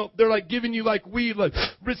 they're like giving you like weed, like,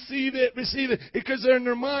 receive it. Because they're in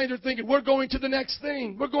their mind, they're thinking, we're going to the next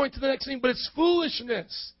thing. We're going to the next thing. But it's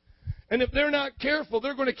foolishness. And if they're not careful,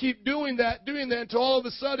 they're going to keep doing that until all of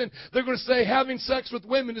a sudden they're going to say having sex with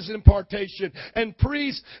women is impartation. And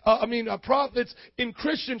prophets in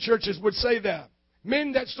Christian churches would say that.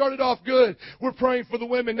 Men that started off good, we're praying for the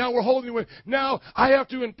women. Now we're holding women. Now I have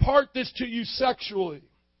to impart this to you sexually.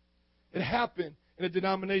 It happened in a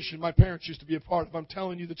denomination my parents used to be a part of. I'm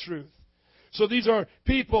telling you the truth. So these are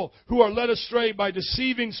people who are led astray by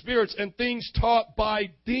deceiving spirits and things taught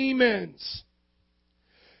by demons.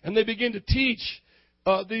 And they begin to teach.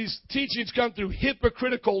 These teachings come through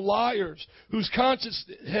hypocritical liars whose conscience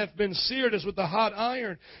have been seared as with a hot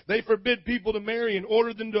iron. They forbid people to marry and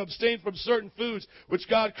order them to abstain from certain foods which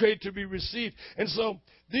God created to be received. And so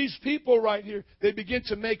these people right here, they begin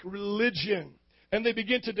to make religion. And they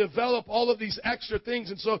begin to develop all of these extra things.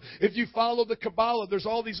 And so if you follow the Kabbalah, there's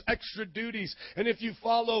all these extra duties. And if you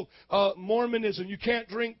follow Mormonism, you can't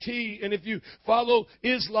drink tea. And if you follow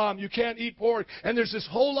Islam, you can't eat pork. And there's this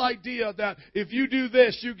whole idea that if you do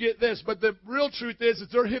this, you get this. But the real truth is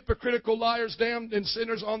they're hypocritical liars, damned, and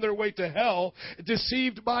sinners on their way to hell,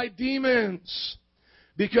 deceived by demons.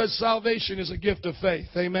 Because salvation is a gift of faith.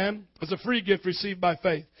 Amen? It's a free gift received by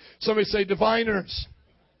faith. Somebody say diviners.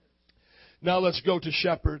 Now let's go to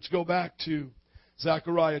shepherds. Go back to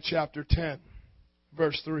Zechariah chapter 10,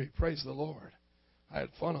 verse 3. Praise the Lord. I had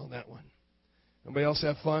fun on that one. Anybody else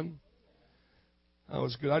have fun? That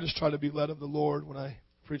was good. I just try to be led of the Lord when I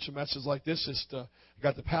preach a message like this. I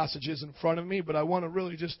got the passages in front of me, but I want to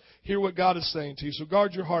really just hear what God is saying to you. So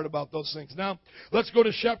guard your heart about those things. Now, let's go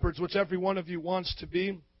to shepherds, which every one of you wants to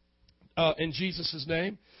be in Jesus'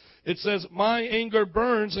 name. It says, my anger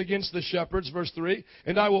burns against the shepherds, verse 3,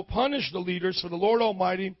 and I will punish the leaders, for the Lord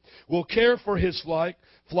Almighty will care for His flock,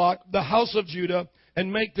 the house of Judah,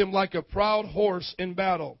 and make them like a proud horse in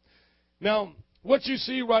battle. Now, what you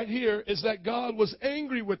see right here is that God was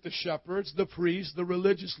angry with the shepherds, the priests, the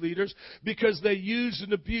religious leaders, because they used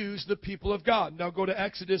and abused the people of God. Now go to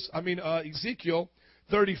Ezekiel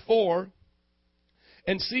 34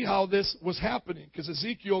 and see how this was happening, because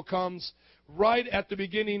Ezekiel comes right at the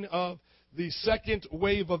beginning of the second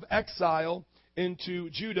wave of exile into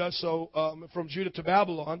Judah, from Judah to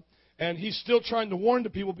Babylon. And he's still trying to warn the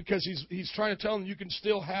people because he's trying to tell them you can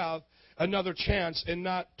still have another chance and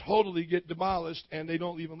not totally get demolished, and they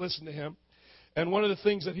don't even listen to him. And one of the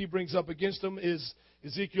things that he brings up against them is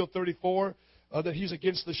Ezekiel 34, that he's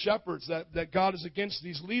against the shepherds, that God is against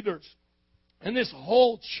these leaders. And this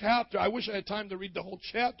whole chapter, I wish I had time to read the whole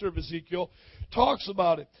chapter of Ezekiel, talks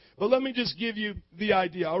about it. But let me just give you the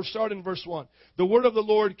idea. I'll start in verse 1. The word of the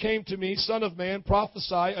Lord came to me, Son of man,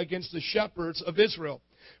 prophesy against the shepherds of Israel.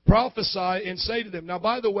 Prophesy and say to them. Now,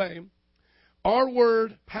 by the way, our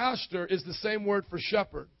word pastor is the same word for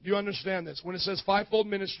shepherd. You understand this? When it says fivefold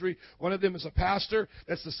ministry, one of them is a pastor.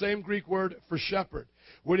 That's the same Greek word for shepherd.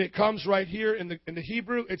 When it comes right here in the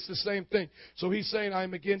Hebrew, it's the same thing. So he's saying, I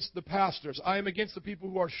am against the pastors. I am against the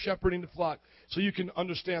people who are shepherding the flock. So you can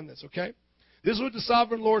understand this, okay? This is what the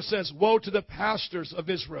sovereign Lord says. Woe to the pastors of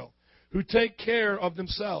Israel who take care of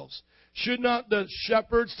themselves. Should not the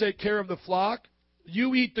shepherds take care of the flock?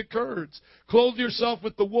 You eat the curds, clothe yourself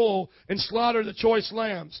with the wool, and slaughter the choice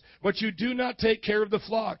lambs. But you do not take care of the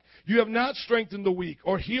flock. You have not strengthened the weak,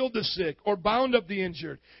 or healed the sick, or bound up the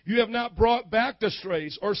injured. You have not brought back the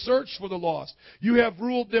strays, or searched for the lost. You have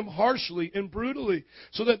ruled them harshly and brutally,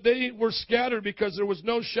 so that they were scattered because there was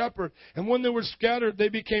no shepherd. And when they were scattered, they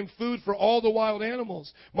became food for all the wild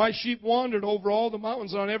animals. My sheep wandered over all the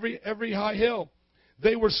mountains on every high hill.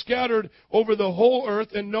 They were scattered over the whole earth,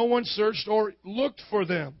 and no one searched or looked for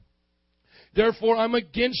them. Therefore, I'm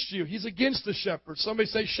against you. He's against the shepherds. Somebody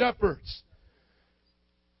say shepherds.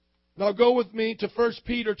 Now go with me to 1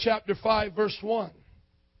 Peter chapter 5, verse 1.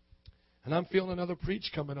 And I'm feeling another preach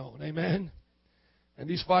coming on. Amen. And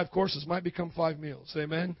these 5 courses might become 5 meals.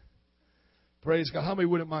 Amen. Praise God. How many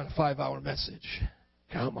wouldn't mind a 5-hour message?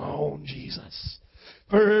 Come on, Jesus.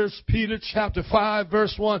 1 Peter chapter 5,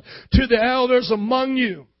 verse 1. To the elders among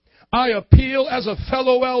you, I appeal as a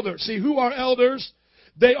fellow elder. See, who are elders?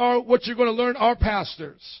 They are, what you're going to learn, are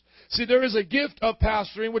pastors. See, there is a gift of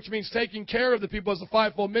pastoring, which means taking care of the people as a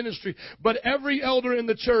fivefold ministry. But every elder in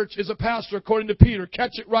the church is a pastor, according to Peter.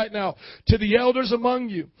 Catch it right now. To the elders among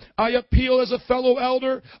you, I appeal as a fellow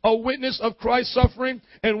elder, a witness of Christ's suffering,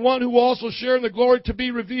 and one who also share in the glory to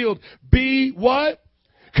be revealed. Be what?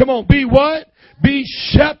 Come on, be what? Be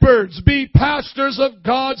shepherds, be pastors of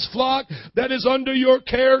God's flock that is under your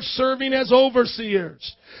care, serving as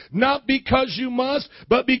overseers. Not because you must,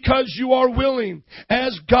 but because you are willing,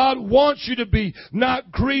 as God wants you to be. Not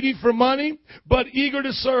greedy for money, but eager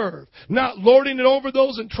to serve. Not lording it over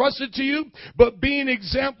those entrusted to you, but being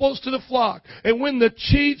examples to the flock. And when the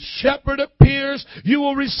chief shepherd appears, you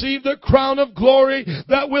will receive the crown of glory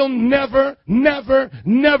that will never, never,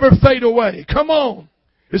 never fade away. Come on.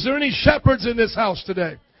 Is there any shepherds in this house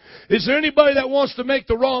today? Is there anybody that wants to make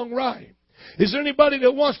the wrong right? Is there anybody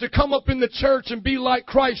that wants to come up in the church and be like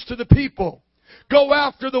Christ to the people? Go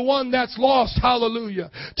after the one that's lost. Hallelujah.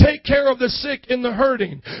 Take care of the sick and the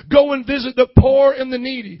hurting. Go and visit the poor and the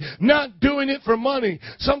needy. Not doing it for money.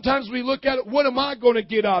 Sometimes we look at it, what am I going to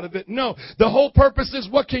get out of it? No. The whole purpose is,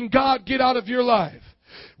 what can God get out of your life?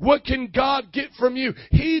 What can God get from you?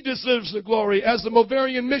 He deserves the glory. As the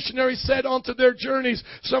Moravian missionaries said onto their journeys,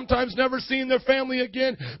 sometimes never seeing their family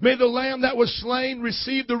again, may the lamb that was slain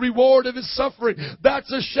receive the reward of his suffering.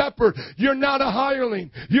 That's a shepherd. You're not a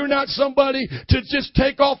hireling. You're not somebody to just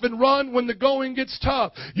take off and run when the going gets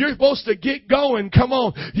tough. You're supposed to get going. Come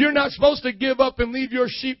on. You're not supposed to give up and leave your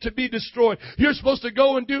sheep to be destroyed. You're supposed to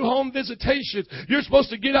go and do home visitations. You're supposed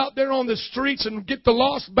to get out there on the streets and get the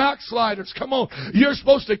lost backsliders. Come on. You're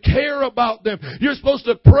supposed to care about them. You're supposed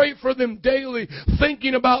to pray for them daily,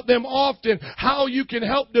 thinking about them often, how you can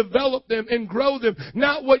help develop them and grow them,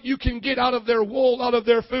 not what you can get out of their wool, out of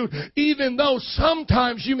their food. Even though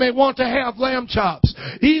sometimes you may want to have lamb chops,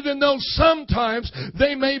 even though sometimes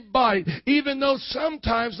they may bite, even though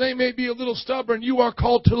sometimes they may be a little stubborn, you are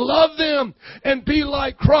called to love them and be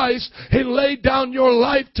like Christ and lay down your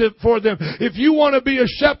life for them. If you want to be a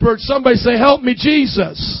shepherd, somebody say, help me,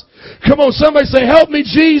 Jesus. Come on, somebody say, help me,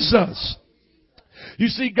 Jesus. You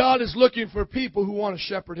see, God is looking for people who want to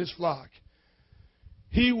shepherd his flock.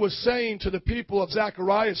 He was saying to the people of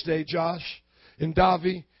Zechariah's day, Josh and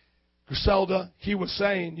Davi, Griselda, he was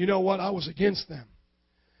saying, you know what, I was against them.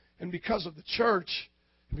 And because of the church,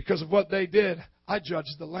 and because of what they did, I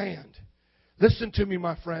judged the land. Listen to me,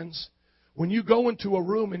 my friends. When you go into a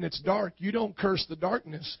room and it's dark, you don't curse the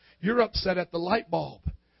darkness. You're upset at the light bulb.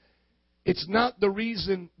 It's not the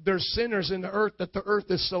reason there's sinners in the earth that the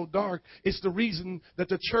earth is so dark. It's the reason that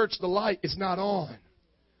the church, the light, is not on.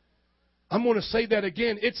 I'm going to say that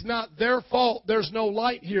again. It's not their fault there's no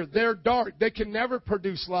light here. They're dark. They can never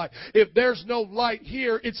produce light. If there's no light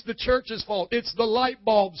here, it's the church's fault. It's the light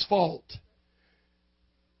bulb's fault.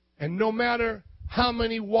 And no matter how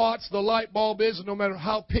many watts the light bulb is, and no matter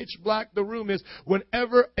how pitch black the room is,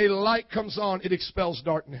 whenever a light comes on, it expels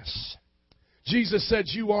darkness. Jesus said,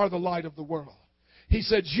 you are the light of the world. He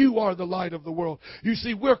said, you are the light of the world. You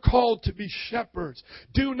see, we're called to be shepherds.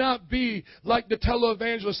 Do not be like the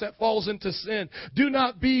televangelist that falls into sin. Do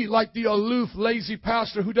not be like the aloof, lazy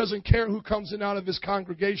pastor who doesn't care who comes in out of his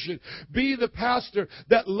congregation. Be the pastor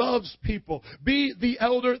that loves people. Be the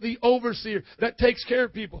elder, the overseer that takes care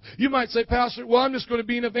of people. You might say, Pastor, well, I'm just going to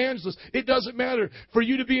be an evangelist. It doesn't matter. For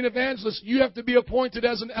you to be an evangelist, you have to be appointed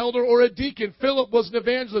as an elder or a deacon. Philip was an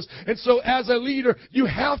evangelist. And so as a leader, you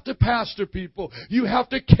have to pastor people. You have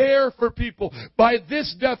to care for people. By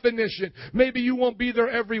this definition, maybe you won't be there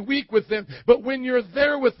every week with them, but when you're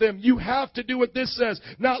there with them, you have to do what this says.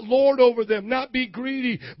 Not lord over them, not be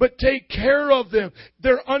greedy, but take care of them.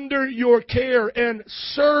 They're under your care and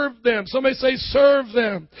serve them. Somebody say serve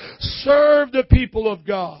them. Serve the people of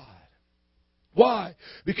God. Why?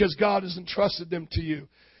 Because God has entrusted them to you.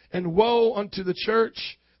 And woe unto the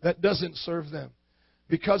church that doesn't serve them.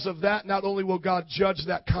 Because of that, not only will God judge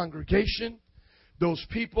that congregation, those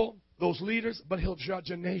people, those leaders, but He'll judge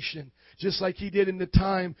a nation. Just like He did in the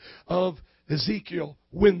time of Ezekiel.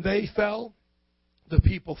 When they fell, the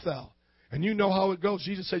people fell. And you know how it goes.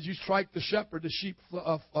 Jesus says, you strike the shepherd, the sheep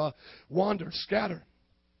wander, scatter.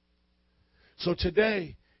 So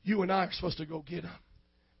today, you and I are supposed to go get them.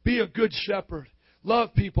 Be a good shepherd.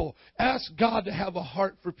 Love people. Ask God to have a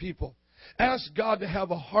heart for people. Ask God to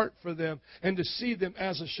have a heart for them and to see them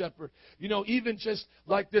as a shepherd. You know, even just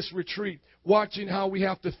like this retreat, watching how we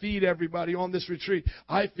have to feed everybody on this retreat,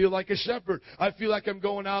 I feel like a shepherd. I feel like I'm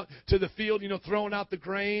going out to the field, throwing out the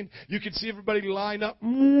grain. You can see everybody line up,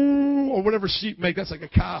 or whatever sheep make. That's like a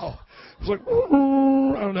cow. It's like, I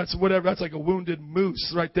don't know, that's whatever. That's like a wounded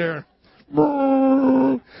moose right there.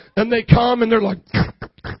 And they come and they're like,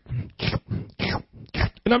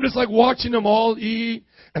 and I'm just like watching them all eat.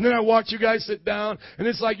 And then I watch you guys sit down, and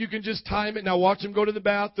it's like you can just time it, and I watch them go to the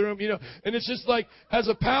bathroom, And it's just like, as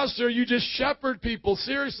a pastor, you just shepherd people.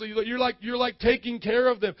 Seriously, you're like taking care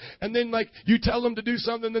of them. And then like you tell them to do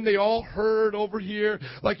something, and then they all herd over here.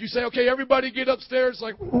 Like you say, okay, everybody get upstairs.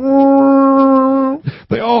 Like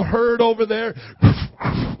they all herd over there.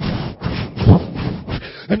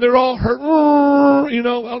 And they're all hurt. I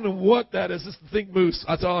don't know what that is. It's the think moose.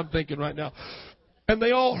 That's all I'm thinking right now. And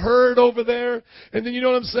they all herd over there. And then you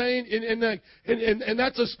know what I'm saying? And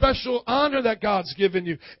that's a special honor that God's given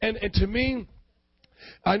you. And to me,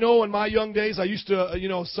 I know in my young days, I used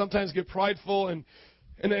to, sometimes get prideful and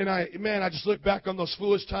I just look back on those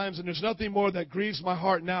foolish times, and there's nothing more that grieves my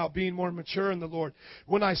heart now, being more mature in the Lord.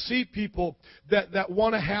 When I see people that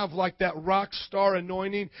want to have like that rock star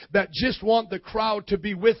anointing, that just want the crowd to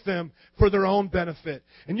be with them for their own benefit.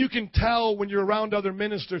 And you can tell when you're around other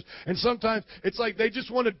ministers, and sometimes it's like they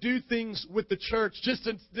just want to do things with the church just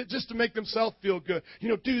to make themselves feel good.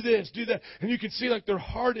 Do this, do that. And you can see like their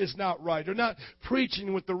heart is not right. They're not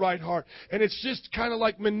preaching with the right heart. And it's just kind of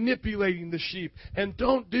like manipulating the sheep. And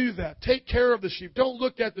don't do that. Take care of the sheep. Don't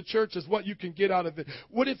look at the church as what you can get out of it.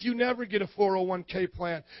 What if you never get a 401k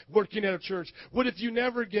plan working at a church? What if you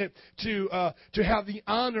never get to have the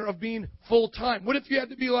honor of being full-time? What if you had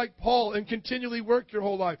to be like Paul and continually work your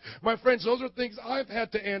whole life? My friends, those are things I've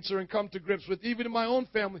had to answer and come to grips with, even in my own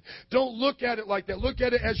family. Don't look at it like that. Look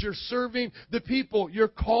at it as you're serving the people. You're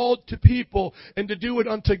called to people and to do it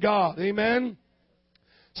unto God. Amen?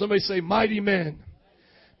 Somebody say, mighty men.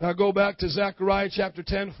 Now go back to Zechariah chapter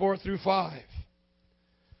 10, 4 through 5.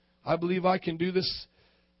 I believe I can do these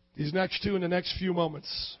next two in the next few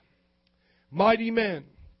moments. Mighty men.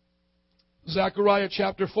 Zechariah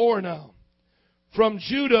chapter 4 now. From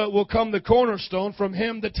Judah will come the cornerstone, from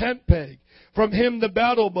him the tent peg, from him the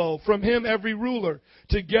battle bow, from him every ruler.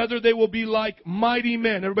 Together they will be like mighty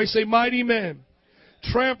men. Everybody say mighty men.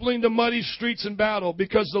 Trampling the muddy streets in battle,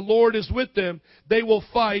 because the Lord is with them. They will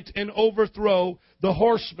fight and overthrow the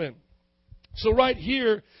horsemen. So right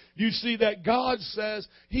here, you see that God says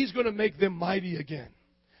He's going to make them mighty again.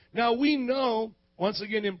 Now we know, once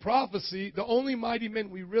again in prophecy, the only mighty men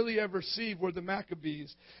we really ever see were the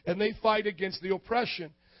Maccabees, and they fight against the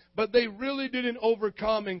oppression. But they really didn't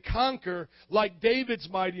overcome and conquer like David's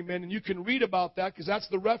mighty men. And you can read about that because that's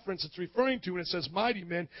the reference it's referring to when it says mighty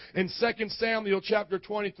men in 2 Samuel chapter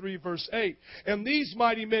 23, verse 8. And these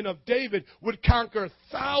mighty men of David would conquer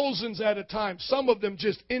thousands at a time, some of them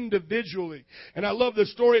just individually. And I love the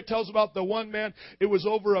story it tells about the one man. It was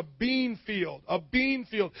over a bean field.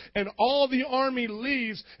 And all the army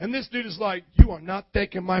leaves. And this dude is like, you are not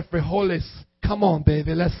taking my frijoles. come on,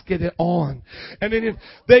 baby, let's get it on. And then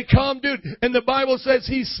they come, dude, and the Bible says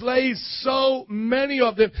he slays so many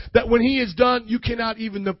of them that when he is done, you can't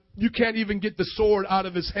even get the sword out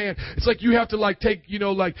of his hand. It's like you have to like take,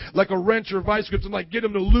 like a wrench or vice grips and like get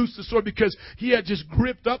him to loose the sword because he had just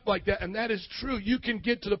gripped up like that. And that is true. You can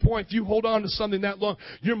get to the point, if you hold on to something that long,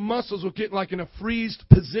 your muscles will get like in a freezed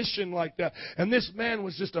position like that. And this man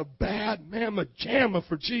was just a bad mamma jamma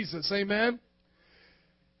for Jesus. Amen.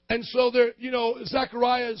 And so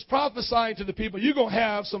Zechariah is prophesying to the people, you're going to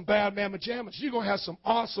have some bad mamma jammas. You're going to have some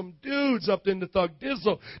awesome dudes up in the Thug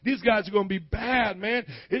Dizzle. These guys are going to be bad, man.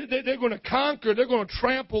 They're going to conquer. They're going to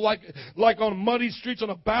trample like on muddy streets on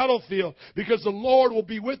a battlefield because the Lord will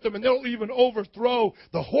be with them and they'll even overthrow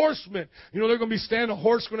the horsemen. They're going to be standing, a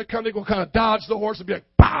horse going to come. They're going to kind of dodge the horse and be like,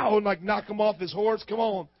 pow, and like knock him off his horse. Come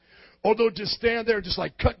on. Or they'll just stand there and just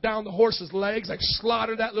like cut down the horse's legs, like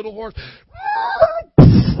slaughter that little horse.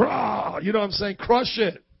 You know what I'm saying? Crush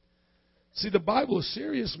it. See, the Bible is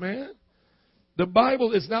serious, man. The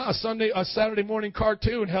Bible is not a Saturday morning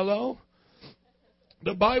cartoon. Hello?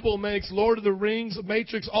 The Bible makes Lord of the Rings,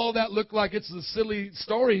 Matrix, all that look like it's a silly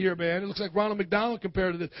story here, man. It looks like Ronald McDonald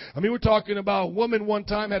compared to this. I mean, we're talking about a woman one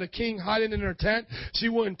time had a king hiding in her tent. She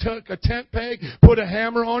went and took a tent peg, put a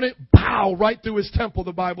hammer on it, pow, right through his temple,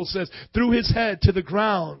 the Bible says, through his head to the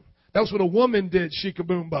ground. That's what a woman did,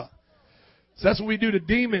 shikaboomba. So that's what we do to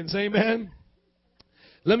demons, amen?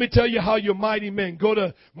 Let me tell you how you're mighty men. Go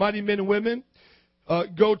to Mighty Men and Women.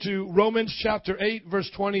 Go to Romans chapter 8,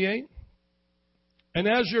 verse 28. And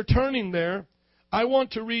as you're turning there, I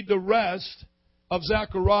want to read the rest of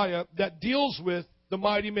Zechariah that deals with the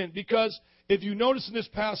mighty men. Because if you notice in this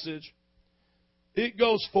passage, it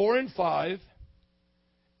goes 4 and 5,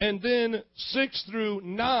 and then 6 through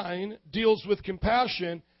 9 deals with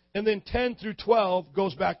compassion, and then 10 through 12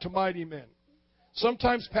 goes back to mighty men.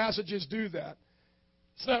 Sometimes passages do that.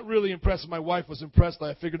 It's not really impressive. My wife was impressed.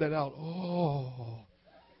 I figured that out.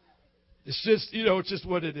 It's just, it's just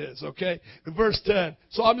what it is, okay? Verse 10.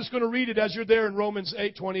 So I'm just going to read it as you're there in Romans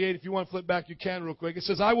 8:28. If you want to flip back, you can real quick. It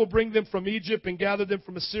says, I will bring them from Egypt and gather them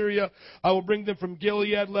from Assyria. I will bring them from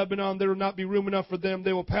Gilead, Lebanon. There will not be room enough for them.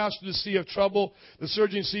 They will pass through the sea of trouble. The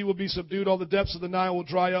surging sea will be subdued. All the depths of the Nile will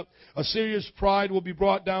dry up. Assyria's pride will be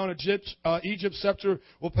brought down. Egypt's scepter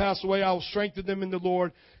will pass away. I will strengthen them in the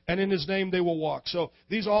Lord, and in His name they will walk. So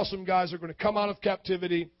these awesome guys are going to come out of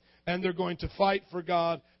captivity, and they're going to fight for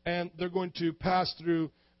God. And they're going to pass through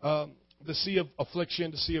the sea of affliction,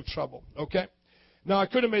 the sea of trouble. Okay? Now, I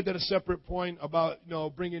could have made that a separate point about,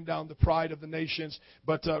 bringing down the pride of the nations.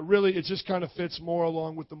 But really, it just kind of fits more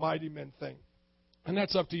along with the mighty men thing. And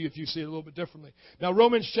that's up to you if you see it a little bit differently. Now,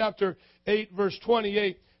 Romans chapter 8, verse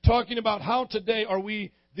 28, talking about how today are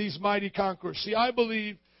we these mighty conquerors. See, I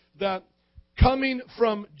believe that coming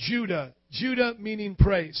from Judah meaning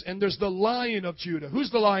praise. And there's the Lion of Judah. Who's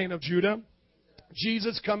the Lion of Judah?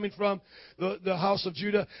 Jesus coming from the house of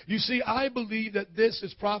Judah. You see, I believe that this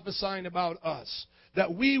is prophesying about us.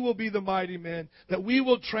 That we will be the mighty men. That we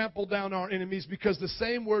will trample down our enemies. Because the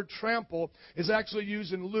same word trample is actually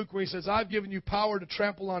used in Luke when he says, I've given you power to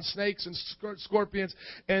trample on snakes and scorpions.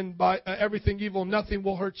 And by everything evil, nothing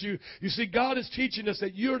will hurt you. You see, God is teaching us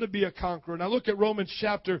that you're to be a conqueror. Now look at Romans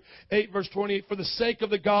chapter 8, verse 28. For the sake of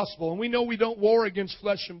the gospel. And we know we don't war against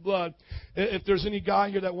flesh and blood. If there's any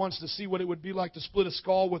guy here that wants to see what it would be like to split a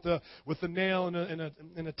skull with a nail and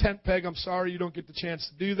a tent peg, I'm sorry you don't get the chance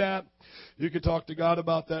to do that. You can talk to God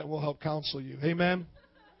about that and we'll help counsel you. Amen?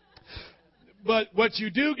 But what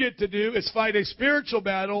you do get to do is fight a spiritual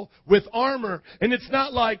battle with armor. And it's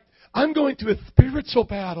not like, I'm going to a spiritual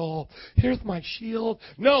battle. Here's my shield.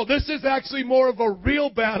 No, this is actually more of a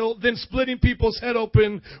real battle than splitting people's head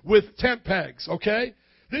open with tent pegs, okay?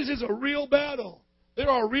 This is a real battle. There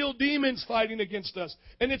are real demons fighting against us.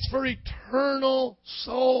 And it's for eternal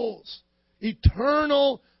souls.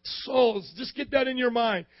 Eternal souls. Just get that in your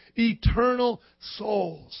mind. Eternal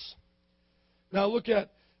souls. Now look at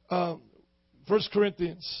 1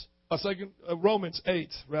 Corinthians, Romans 8,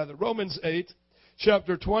 rather. Romans 8,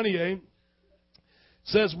 chapter 28.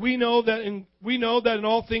 Says, we know that in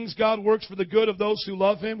all things God works for the good of those who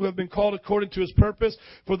love Him, who have been called according to His purpose.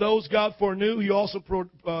 For those God foreknew, He also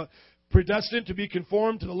predestined to be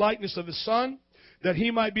conformed to the likeness of His Son, that He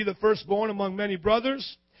might be the firstborn among many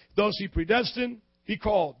brothers. Those He predestined, He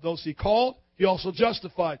called. Those He called, He also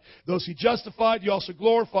justified. Those He justified, He also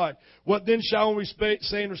glorified. What then shall we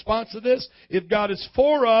say in response to this? If God is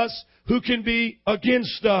for us, who can be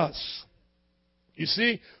against us? You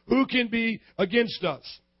see, who can be against us?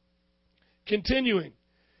 Continuing,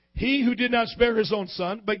 He who did not spare His own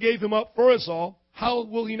Son, but gave Him up for us all, how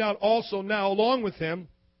will He not also now, along with Him,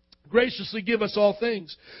 graciously give us all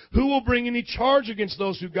things. Who will bring any charge against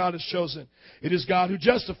those who God has chosen? It is God who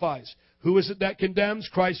justifies. Who is it that condemns?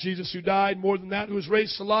 Christ Jesus, who died. More than that, who is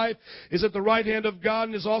raised to life, is at the right hand of God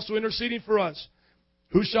and is also interceding for us.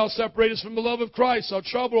 Who shall separate us from the love of Christ? Shall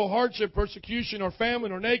trouble or hardship, persecution or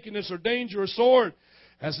famine or nakedness or danger or sword?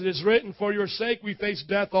 As it is written, for your sake we face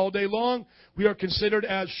death all day long. We are considered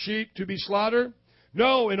as sheep to be slaughtered.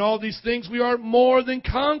 No, in all these things we are more than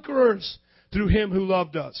conquerors through Him who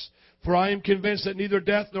loved us. For I am convinced that neither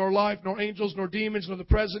death, nor life, nor angels, nor demons, nor the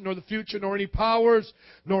present, nor the future, nor any powers,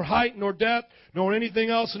 nor height, nor depth, nor anything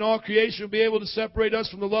else in all creation will be able to separate us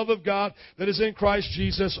from the love of God that is in Christ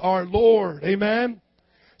Jesus our Lord. Amen?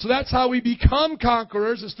 So that's how we become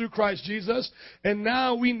conquerors, is through Christ Jesus. And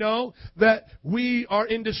now we know that we are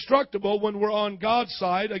indestructible when we're on God's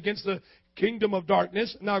side against the kingdom of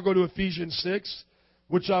darkness. Now go to Ephesians 6,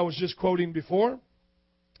 which I was just quoting before.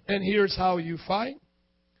 And here's how you fight.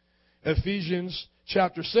 Ephesians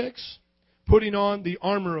chapter 6, putting on the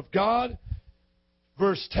armor of God.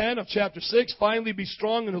 Verse 10 of chapter 6, finally be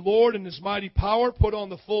strong in the Lord and His mighty power. Put on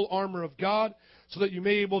the full armor of God, so that you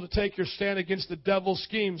may be able to take your stand against the devil's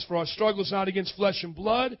schemes. For our struggle is not against flesh and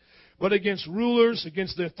blood, but against rulers,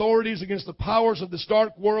 against the authorities, against the powers of this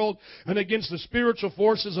dark world, and against the spiritual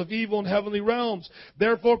forces of evil in heavenly realms.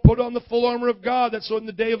 Therefore, put on the full armor of God, that so in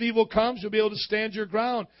the day of evil comes, you'll be able to stand your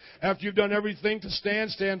ground. After you've done everything to stand,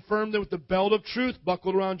 stand firm with the belt of truth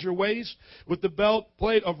buckled around your waist, with the belt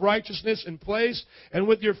plate of righteousness in place, and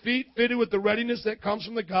with your feet fitted with the readiness that comes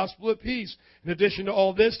from the gospel of peace. In addition to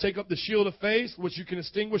all this, take up the shield of faith, which you can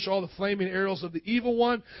extinguish all the flaming arrows of the evil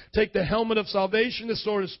one. Take the helmet of salvation, the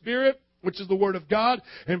sword of Spirit, which is the Word of God,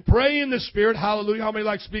 and pray in the Spirit. Hallelujah. How many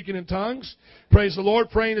like speaking in tongues? Praise the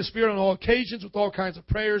Lord. Pray in the Spirit on all occasions with all kinds of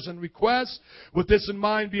prayers and requests. With this in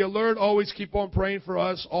mind, be alert. Always keep on praying for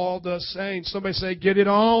us, all the saints. Somebody say, get it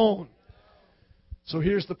on. So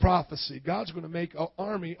here's the prophecy. God's going to make an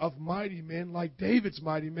army of mighty men like David's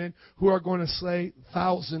mighty men who are going to slay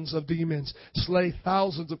thousands of demons, slay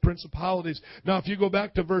thousands of principalities. Now, if you go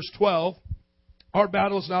back to verse 12, our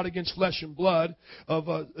battle is not against flesh and blood of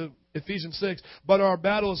Ephesians 6, but our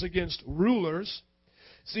battle is against rulers.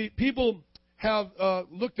 See, people have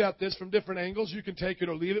looked at this from different angles. You can take it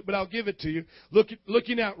or leave it, but I'll give it to you.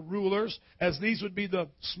 Looking at rulers, as these would be the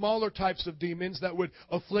smaller types of demons that would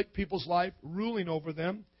afflict people's life, ruling over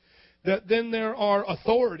them. That then there are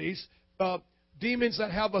authorities, demons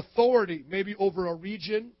that have authority, maybe over a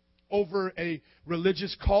region, over a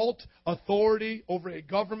religious cult, authority over a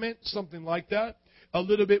government, something like that. A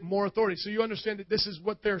little bit more authority. So you understand that this is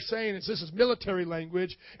what they're saying. This is military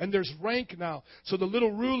language, and there's rank now. So the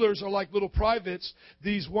little rulers are like little privates.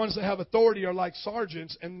 These ones that have authority are like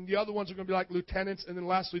sergeants, and the other ones are going to be like lieutenants, and then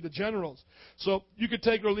lastly the generals. So you could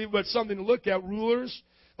take it or leave it, but something to look at. Rulers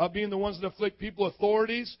being the ones that afflict people,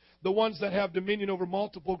 authorities, the ones that have dominion over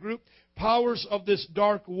multiple groups, powers of this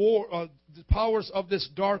dark war, the powers of this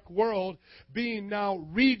dark world being now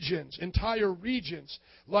regions, entire regions.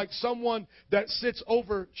 Like someone that sits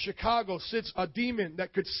over Chicago, sits a demon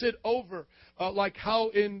that could sit over, like how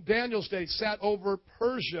in Daniel's day sat over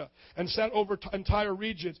Persia and sat over entire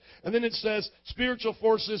regions. And then it says spiritual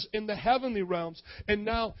forces in the heavenly realms. And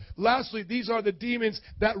now, lastly, these are the demons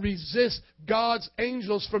that resist God's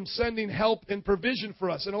angels from sending help and provision for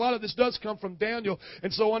us. And a lot of this does come from Daniel.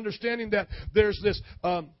 And so understanding that there's this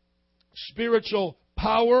spiritual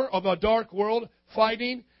power of a dark world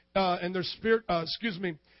fighting, and there's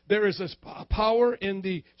there is this power in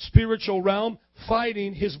the spiritual realm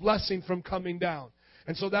fighting His blessing from coming down.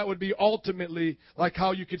 And so that would be ultimately like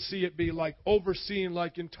how you could see it be like overseeing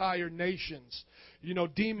like entire nations. You know,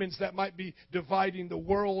 demons that might be dividing the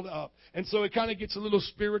world up. And so it kind of gets a little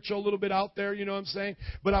spiritual, a little bit out there, you know what I'm saying?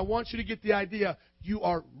 But I want you to get the idea, you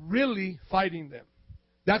are really fighting them.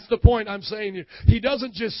 That's the point I'm saying here. He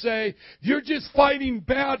doesn't just say, you're just fighting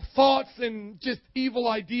bad thoughts and just evil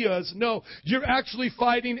ideas. No, you're actually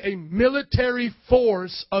fighting a military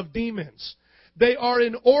force of demons. They are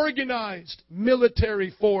an organized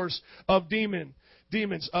military force of demons.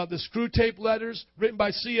 The Screw Tape Letters, written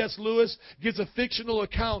by C.S. Lewis, gives a fictional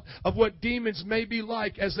account of what demons may be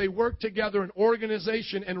like as they work together in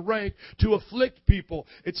organization and rank to afflict people.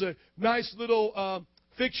 It's a nice little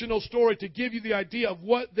fictional story to give you the idea of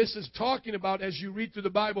what this is talking about as you read through the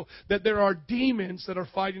Bible, that there are demons that are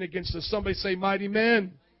fighting against us. Somebody say, mighty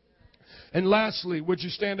men. And lastly, would you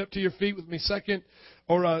stand up to your feet with me?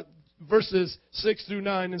 Verses 6 through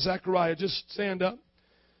 9 in Zechariah. Just stand up.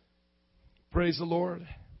 Praise the Lord.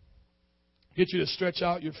 Get you to stretch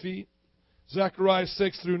out your feet. Zechariah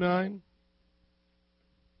 6 through 9.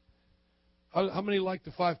 How many like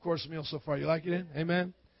the 5-course meal so far? You like it?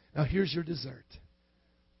 Amen? Now here's your dessert.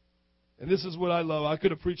 And this is what I love. I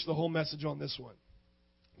could have preached the whole message on this one.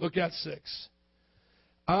 Look at 6.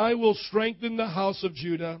 I will strengthen the house of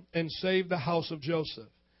Judah and save the house of Joseph.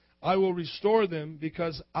 I will restore them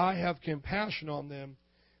because I have compassion on them.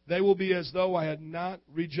 They will be as though I had not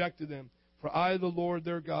rejected them. For I, the Lord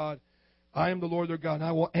their God, I am the Lord their God, and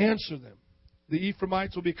I will answer them. The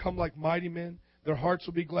Ephraimites will become like mighty men. Their hearts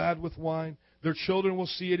will be glad with wine. Their children will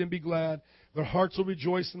see it and be glad. Their hearts will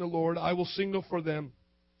rejoice in the Lord. I will signal for them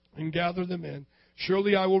and gather them in.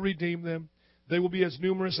 Surely I will redeem them. They will be as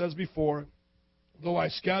numerous as before. Though I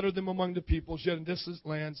scatter them among the peoples, yet in distant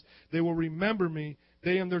lands, they will remember me.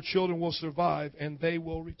 They and their children will survive, and they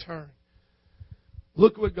will return.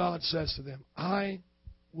 Look what God says to them. I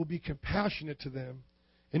will be compassionate to them.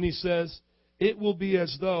 And He says, it will be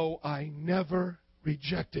as though I never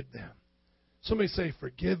rejected them. Somebody say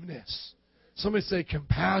forgiveness. Somebody say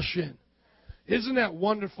compassion. Isn't that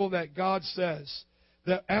wonderful that God says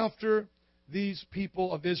that after these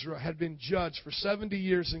people of Israel had been judged for 70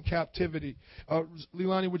 years in captivity.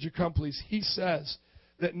 Leilani, would you come, please? He says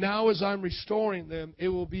that now as I'm restoring them, it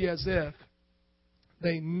will be as if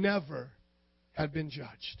they never had been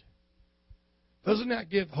judged. Doesn't that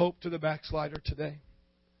give hope to the backslider today?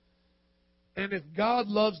 And if God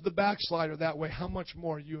loves the backslider that way, how much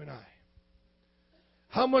more you and I?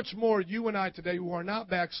 How much more you and I today who are not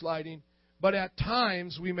backsliding, but at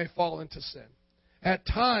times we may fall into sin. At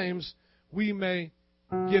times we may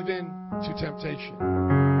give in to temptation.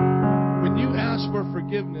 When you ask for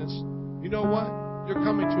forgiveness, you know what? You're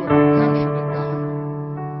coming to a compassionate God.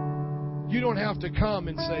 You don't have to come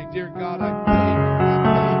and say, dear God, I beg you,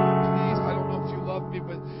 please. I don't know if you love me,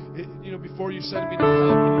 but before you send me to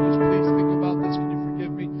hell, can you just please think about this? Can you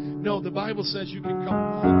forgive me? No, the Bible says you can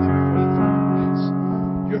come boldly before the throne of grace.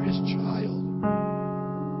 You're His child.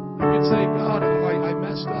 You can say, God, I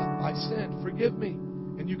messed up. I sinned. Forgive me.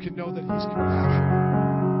 And you can know that He's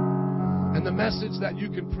compassionate. And the message that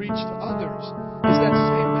you can preach to others is that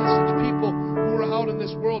same message. People who are out in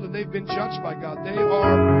this world and they've been judged by God, they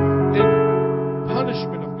are in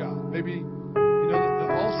punishment of God. Maybe,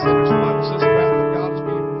 all sinners, the Bible says the wrath of God is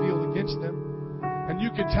being revealed against them. And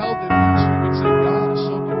you can tell them this. You can say, God is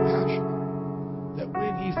so compassionate that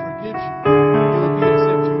when He forgives you, it will be as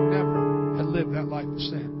if you never had lived that life of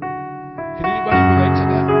sin. Can anybody relate to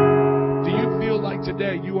that? Do you feel like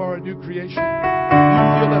today you are a new creation? Do you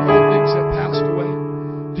feel that old things have passed away?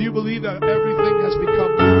 Do you believe that everything has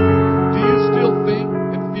become new? Do you still think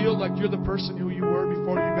and feel like you're the person who you were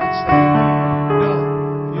before you got saved? No.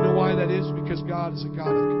 And you know why that is? Because God is a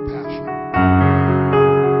God of compassion.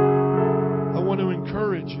 I want to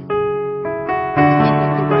encourage you. The theme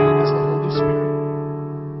of the rain is the Holy Spirit.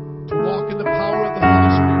 To walk in the power of the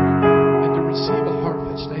Holy Spirit and to receive a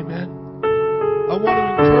harvest. Amen. I want to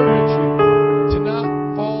encourage you to not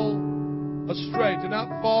fall astray, to not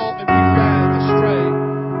fall and be led astray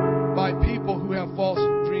by people who have false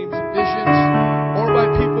dreams and visions, or by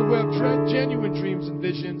people who have genuine dreams and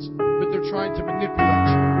visions, but they're trying to manipulate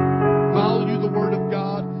you. Value the Word of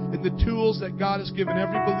God and the tools that God has given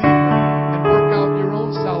every believer and work out your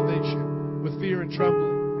own salvation with fear and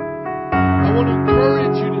trembling. I want to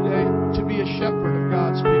encourage you today to be a shepherd of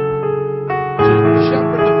God's people, to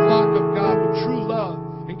shepherd the flock of God with true love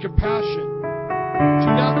and compassion, to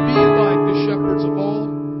not be like the shepherds of old,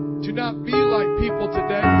 to not be like people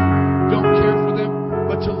today who don't care for them,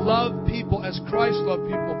 but to love people as Christ loved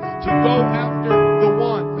people, to go after the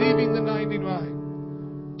one, leaving the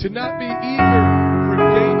 99, to not be eager for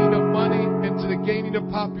gaining of money and to the gaining of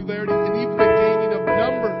popularity and even the gaining of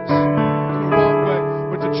numbers in the wrong way,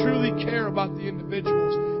 but to truly care about the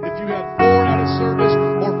individuals. If you have 4 out of service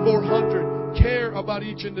or 400, care about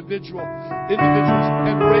each individuals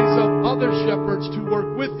and raise up other shepherds to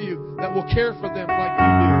work with you that will care for them like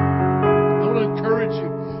you do. I want to encourage you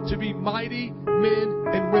to be mighty men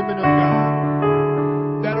and women of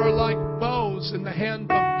God that are like bows in the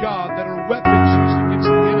hand of God, that are weapons used against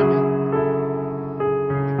the enemy.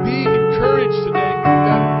 Be encouraged today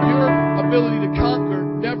that your ability to conquer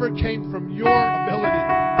never came from your ability.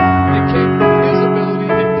 It came from His ability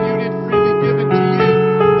imputed, freely given to you.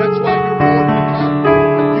 That's why you're more than a conqueror.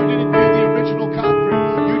 You didn't do the original conquering.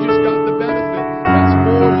 You just got the benefit. That's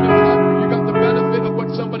more than a conqueror. You got the benefit of what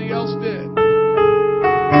somebody else did.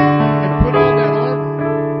 And put on that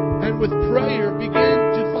armor. And with prayer, begin